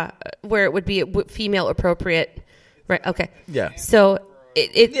the where it would be female appropriate, right? Okay. Yeah. So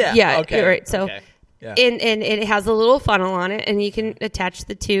Okay. Right. So, okay. Yeah. And it has a little funnel on it, and you can attach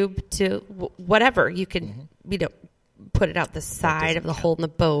the tube to whatever. You can put it out the side of the hole in the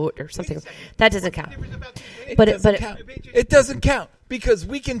boat or something. That doesn't count. It doesn't count because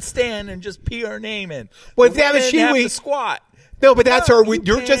we can stand and just pee our name in. Well, if they have a shiwi, squat. No, but that's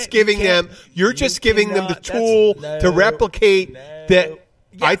you're just giving them. You're just giving them the tool to replicate that.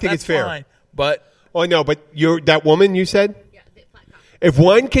 Yeah, I think it's fair. Fine, but that woman you said. Yeah, if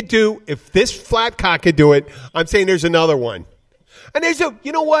one could do, if this flat cock could do it, I'm saying there's another one. And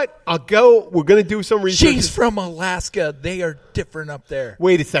you know what? We're going to do some research. She's from Alaska. They are different up there.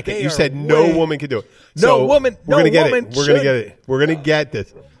 Wait a second. You said no woman can do it. No woman. We're going to get it. We're going to get it. We're going to get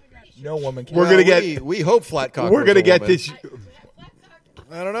this. No woman can. We're going to get. We hope flat cock. We're going to get this.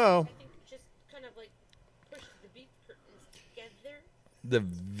 I don't know. Just kind of like push the beef curtains together. The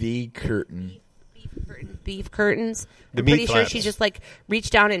V curtain. Beef curtains. I'm pretty sure she just like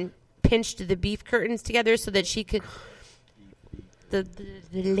reached down and pinched the beef curtains together so that she could. The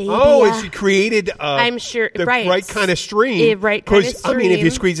labia. Oh, and she created. I'm sure the right kind of stream. Right kind of stream. I mean, if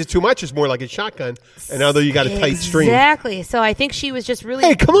you squeeze it too much, it's more like a shotgun. And although you got a tight stream. Exactly. So I think she was just really.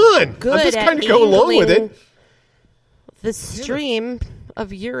 Hey, come on! Good I'm just at kind of going along with it. The stream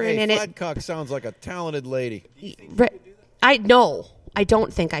of urine in it. Flatcock sounds like a talented lady. I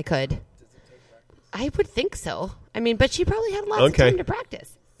don't think I could. I would think so. I mean, but she probably had lots of time to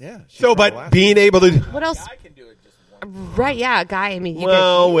practice. Yeah. So, but being able to. What else? Right, yeah, a guy. I mean,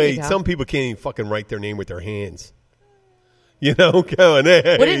 some people can't even fucking write their name with their hands. You know, going.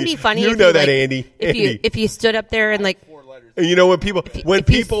 Hey, wouldn't it be funny? You if know you, that, like, Andy. If you stood up there and like. And you know when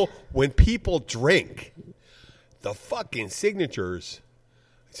people drink, the fucking signatures.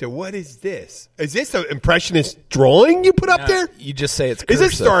 I say, what is this? Is this an impressionist drawing you put up there? You just say it's cursive. Is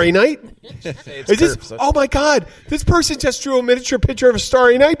this Starry Night? Is this? Oh my God! This person just drew a miniature picture of a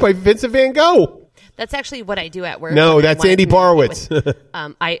Starry Night by Vincent Van Gogh. That's actually what I do at work. No, when I that's want Andy to communicate Borowitz.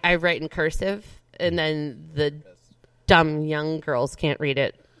 with- I write in cursive, and then the dumb young girls can't read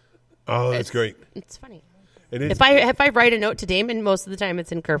it. Oh, that's great. It's funny. It is. If I write a note to Damon, most of the time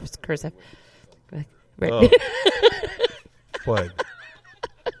it's in cursive. Right. Oh. What?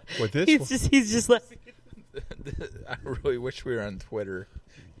 What this? He's just like. I really wish we were on Twitter.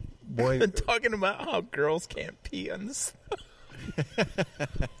 Why? Talking about how girls can't pee on the snow.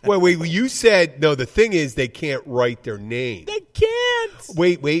 Wait. You said no. The thing is, they can't write their name. They can't.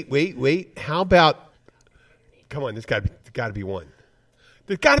 Wait. How about? Come on, there's got to be one.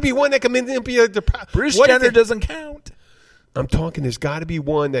 There's got to be one that can manipulate the. Bruce What if Jenner they- doesn't count. I'm talking. There's got to be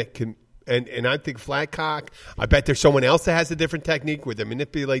one that can. And I think flat cock. I bet there's someone else that has a different technique where they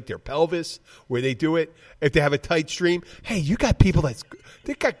manipulate their pelvis, where they do it if they have a tight stream. Hey, you got people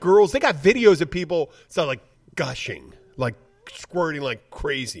they got girls. They got videos of people start like gushing, like squirting like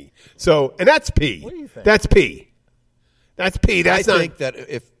crazy. So, and that's pee. What do you think? That's pee. That's pee. That's I not. think that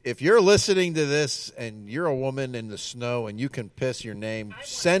if you're listening to this and you're a woman in the snow and you can piss your name,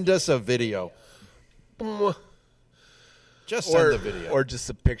 send us a video. Just send the video. Or just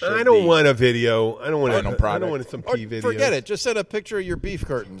a picture. I of don't the want a video. I don't want final I product. don't want some Or pee video. forget it. Just send a picture of your beef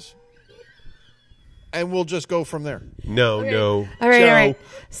curtains. And we'll just go from there. No. All right, Joe. all right.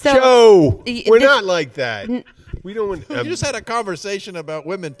 So- Joe, we're this- not like that. We don't want. You just had a conversation about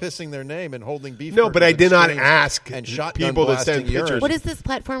women pissing their name and holding beef. No, but curtains I did and not screens ask and shotgun people to blasting send urine. pictures. What is this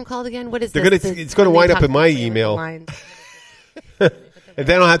platform called again? What is They're this? gonna- it's gonna when they wind up talk in my about the email. lines? And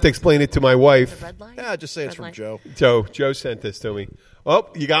then I'll have to explain it to my wife. Red line? Yeah, just say it's Red from line? Joe. Joe sent this to me. Oh,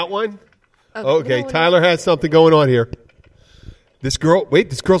 you got one? Oh, Okay, no, Tyler has something going on here. This girl's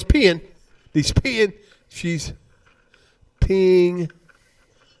peeing. She's peeing. She's peeing.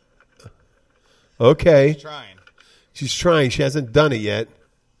 Okay. Trying. She's trying. She hasn't done it yet.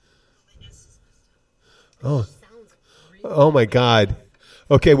 Oh my God.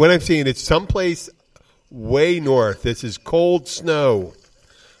 Okay, what I'm seeing, it's someplace way north. This is cold snow.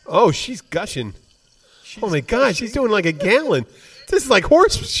 Oh, she's gushing. Oh my God, she's doing like a gallon. This is like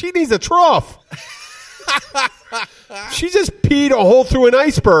horse. She needs a trough. She just peed a hole through an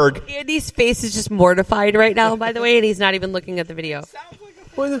iceberg. Andy's face is just mortified right now, by the way, and he's not even looking at the video.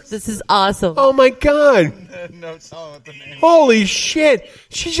 This is awesome. Oh my God. No telling what the name. Holy shit.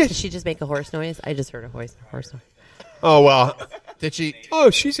 Did she just make a horse noise? I just heard a horse noise. Oh, well. Did she? Oh,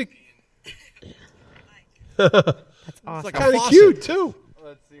 she's That's awesome. like a kind of faucet. cute, too.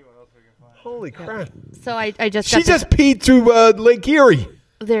 Let's see what else we can find. Holy crap. So I just She got just peed through Lake Erie.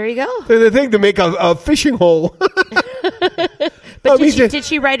 there you go. The thing to make a fishing hole. But I mean, did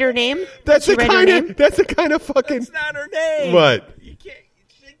she write her name? That's Did the she write her kind name? of. That's the kind of fucking. It's not her name. What? You can't.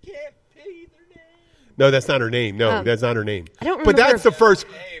 She can't pee their name. No, that's not her name. No, Oh. that's not her name. I don't But remember that's the first.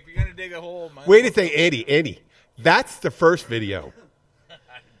 Hey, if you're gonna dig a hole, might Wait as a second, Andy. That's the first video.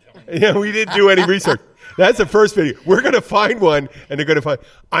 Yeah, we didn't do any research. That's the first video. We're going to find one, and they're going to find.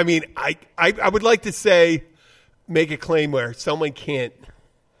 I mean, I would like to say, make a claim where someone can't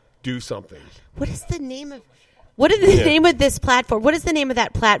do something. What is the name of? What is the name of this platform? What is the name of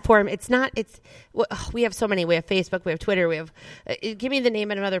that platform? It's not. It's. We have so many. We have Facebook. We have Twitter. We have. Give me the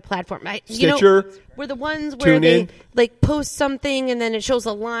name of another platform. Stitcher. We're the ones where Tune they in. like post something and then it shows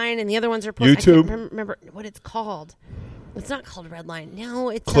a line, and the other ones are posted. YouTube. I can't remember what it's called. It's not called Redline. No,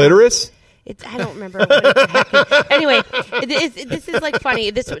 it's Clitoris. I don't remember. What the heck anyway, this is like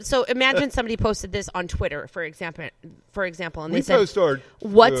funny. So imagine somebody posted this on Twitter, for example, and they We said, post our.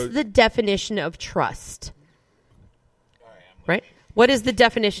 "What's the definition of trust?" Right? What is the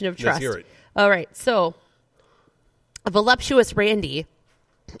definition of trust? hear it. All right. So, a voluptuous Randy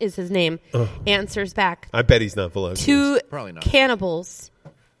is his name. Answers back I bet he's not voluptuous. two Probably not. cannibals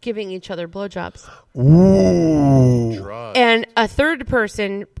giving each other blowjobs. Ooh. Drugs. And a third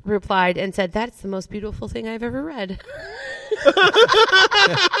person replied and said, "That's the most beautiful thing I've ever read."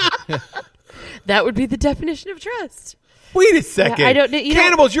 That would be the definition of trust. Wait a second. Yeah, I don't- you know-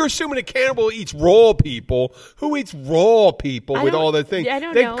 Cannibals, you're assuming a cannibal eats raw people. Who eats raw people I with don't- all the things? I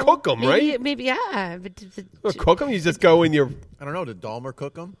don't They know. cook them, Maybe, right? Maybe, yeah. But, Cook them? You just go in your. I don't know. Did Dahmer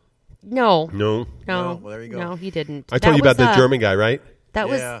cook them? no. No. No. Well, there you go. No, he didn't. I told That you about was, the German guy, right? That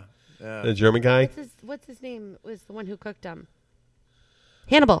was Yeah. Yeah. The German guy? what's his name? Was the one who cooked them?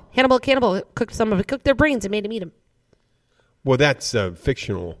 Hannibal. Hannibal Cannibal cooked their brains and made him eat them. Well, that's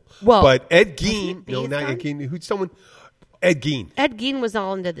fictional. Well, but Ed was he Gein, no, based not on? Ed Gein. Who's someone? Ed Gein. Ed Gein was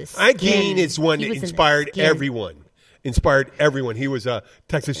all into this. Ed Gein is one He that was into inspired skin. everyone. inspired everyone. He was a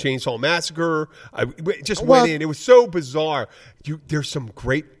Texas Chainsaw Massacre. I just went in. It was so bizarre. There's some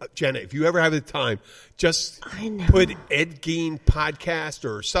great Jenna. If you ever have the time, just put Ed Gein podcast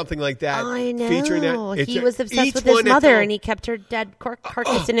or something like that. I know. Featuring that. He was obsessed with his mother, and he kept her dead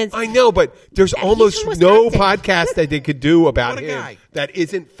carcass in his. I know, but there's almost no podcast that they could do about him that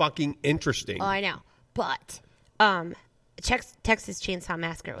isn't fucking interesting. Oh, I know, but Texas Chainsaw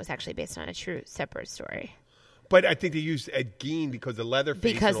Massacre was actually based on a true separate story. But I think they used Ed Gein because of Leatherface.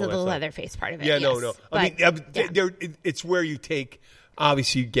 Because of the Leatherface part of it. Yeah, yes. no. But, it's where you take.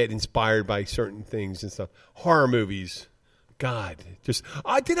 Obviously, you get inspired by certain things and stuff. Horror movies, God, just.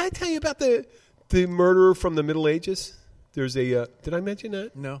 Did I tell you about the murderer from the Middle Ages? There's a. Did I mention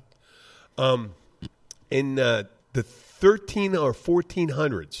that? No. In the 13 or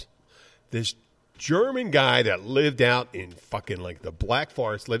 1400s, this German guy that lived out in fucking like the Black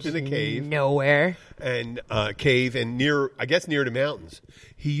Forest, lived in a cave. Nowhere. And cave and near the mountains.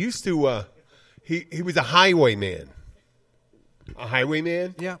 He used to he was a highwayman. A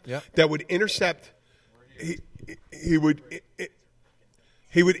highwayman? Yeah. That would intercept he would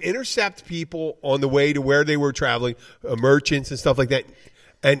intercept people on the way to where they were traveling, merchants and stuff like that,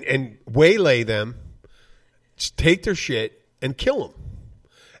 and waylay them, take their shit and kill them.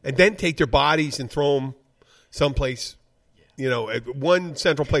 And then take their bodies and throw them someplace, at one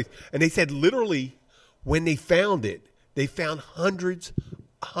central place. And they said literally when they found it, they found hundreds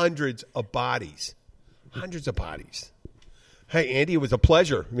of bodies. Hundreds of bodies. Hey, Andy, it was a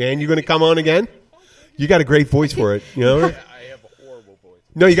pleasure. Man, you going to come on again? You got a great voice for it. You know? I have a horrible voice.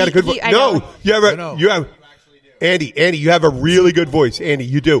 No, you got a good voice. No, you have Andy, you have a really good voice. Andy,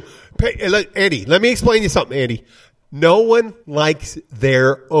 you do. Andy, let me explain to you something, Andy. No one likes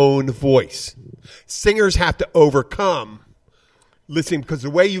their own voice. Singers have to overcome listening because the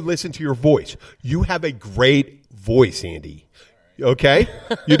way you listen to your voice, you have a great voice, Andy. Okay?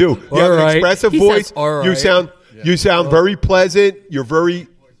 You do. You have an expressive voice. You sound very pleasant. You're very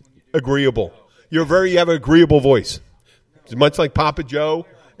agreeable. You have an agreeable voice. It's much like Papa Joe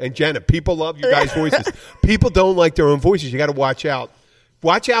and Jenna. People love you guys' voices. People don't like their own voices. You got to watch out.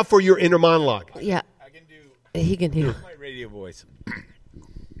 Watch out for your inner monologue. Yeah. He can do my radio voice.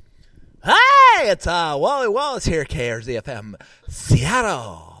 Hi, it's Wally Wallace here, KRZFM,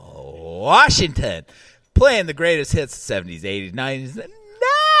 Seattle, Washington, playing the greatest hits of the 70s, 80s, 90s.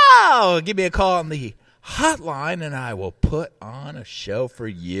 Now, give me a call on the hotline, and I will put on a show for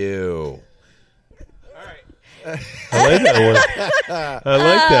you. All right. I like that one. I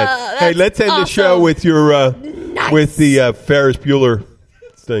like that. Hey, let's end the show with your with the Ferris Bueller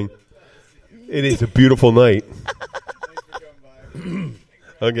thing. It is a beautiful night.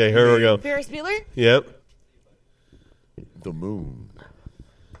 Okay, here we go. Ferris Bueller? Yep. The moon.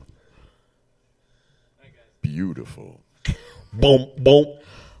 Beautiful. Boom, boom.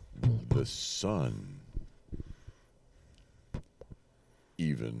 The sun.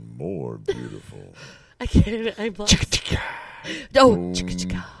 Even more beautiful. I can't. I'm lost. Oh,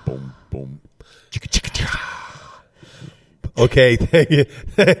 chicka. Boom, boom. Okay,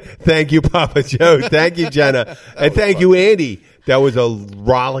 thank you, Papa Joe. Thank you, Jenna. And thank you, Andy. That was a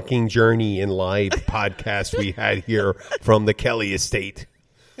rollicking journey in live podcast we had here from the Kelly estate.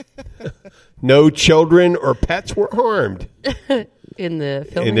 No children or pets were harmed. In the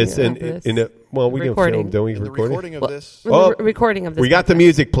filming we can film, don't we? In the recording of this. Recording of this. We got the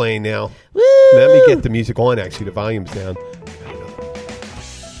music playing now. Woo! Let me get the music on, actually. The volume's down.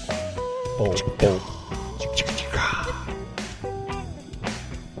 Boom, boom.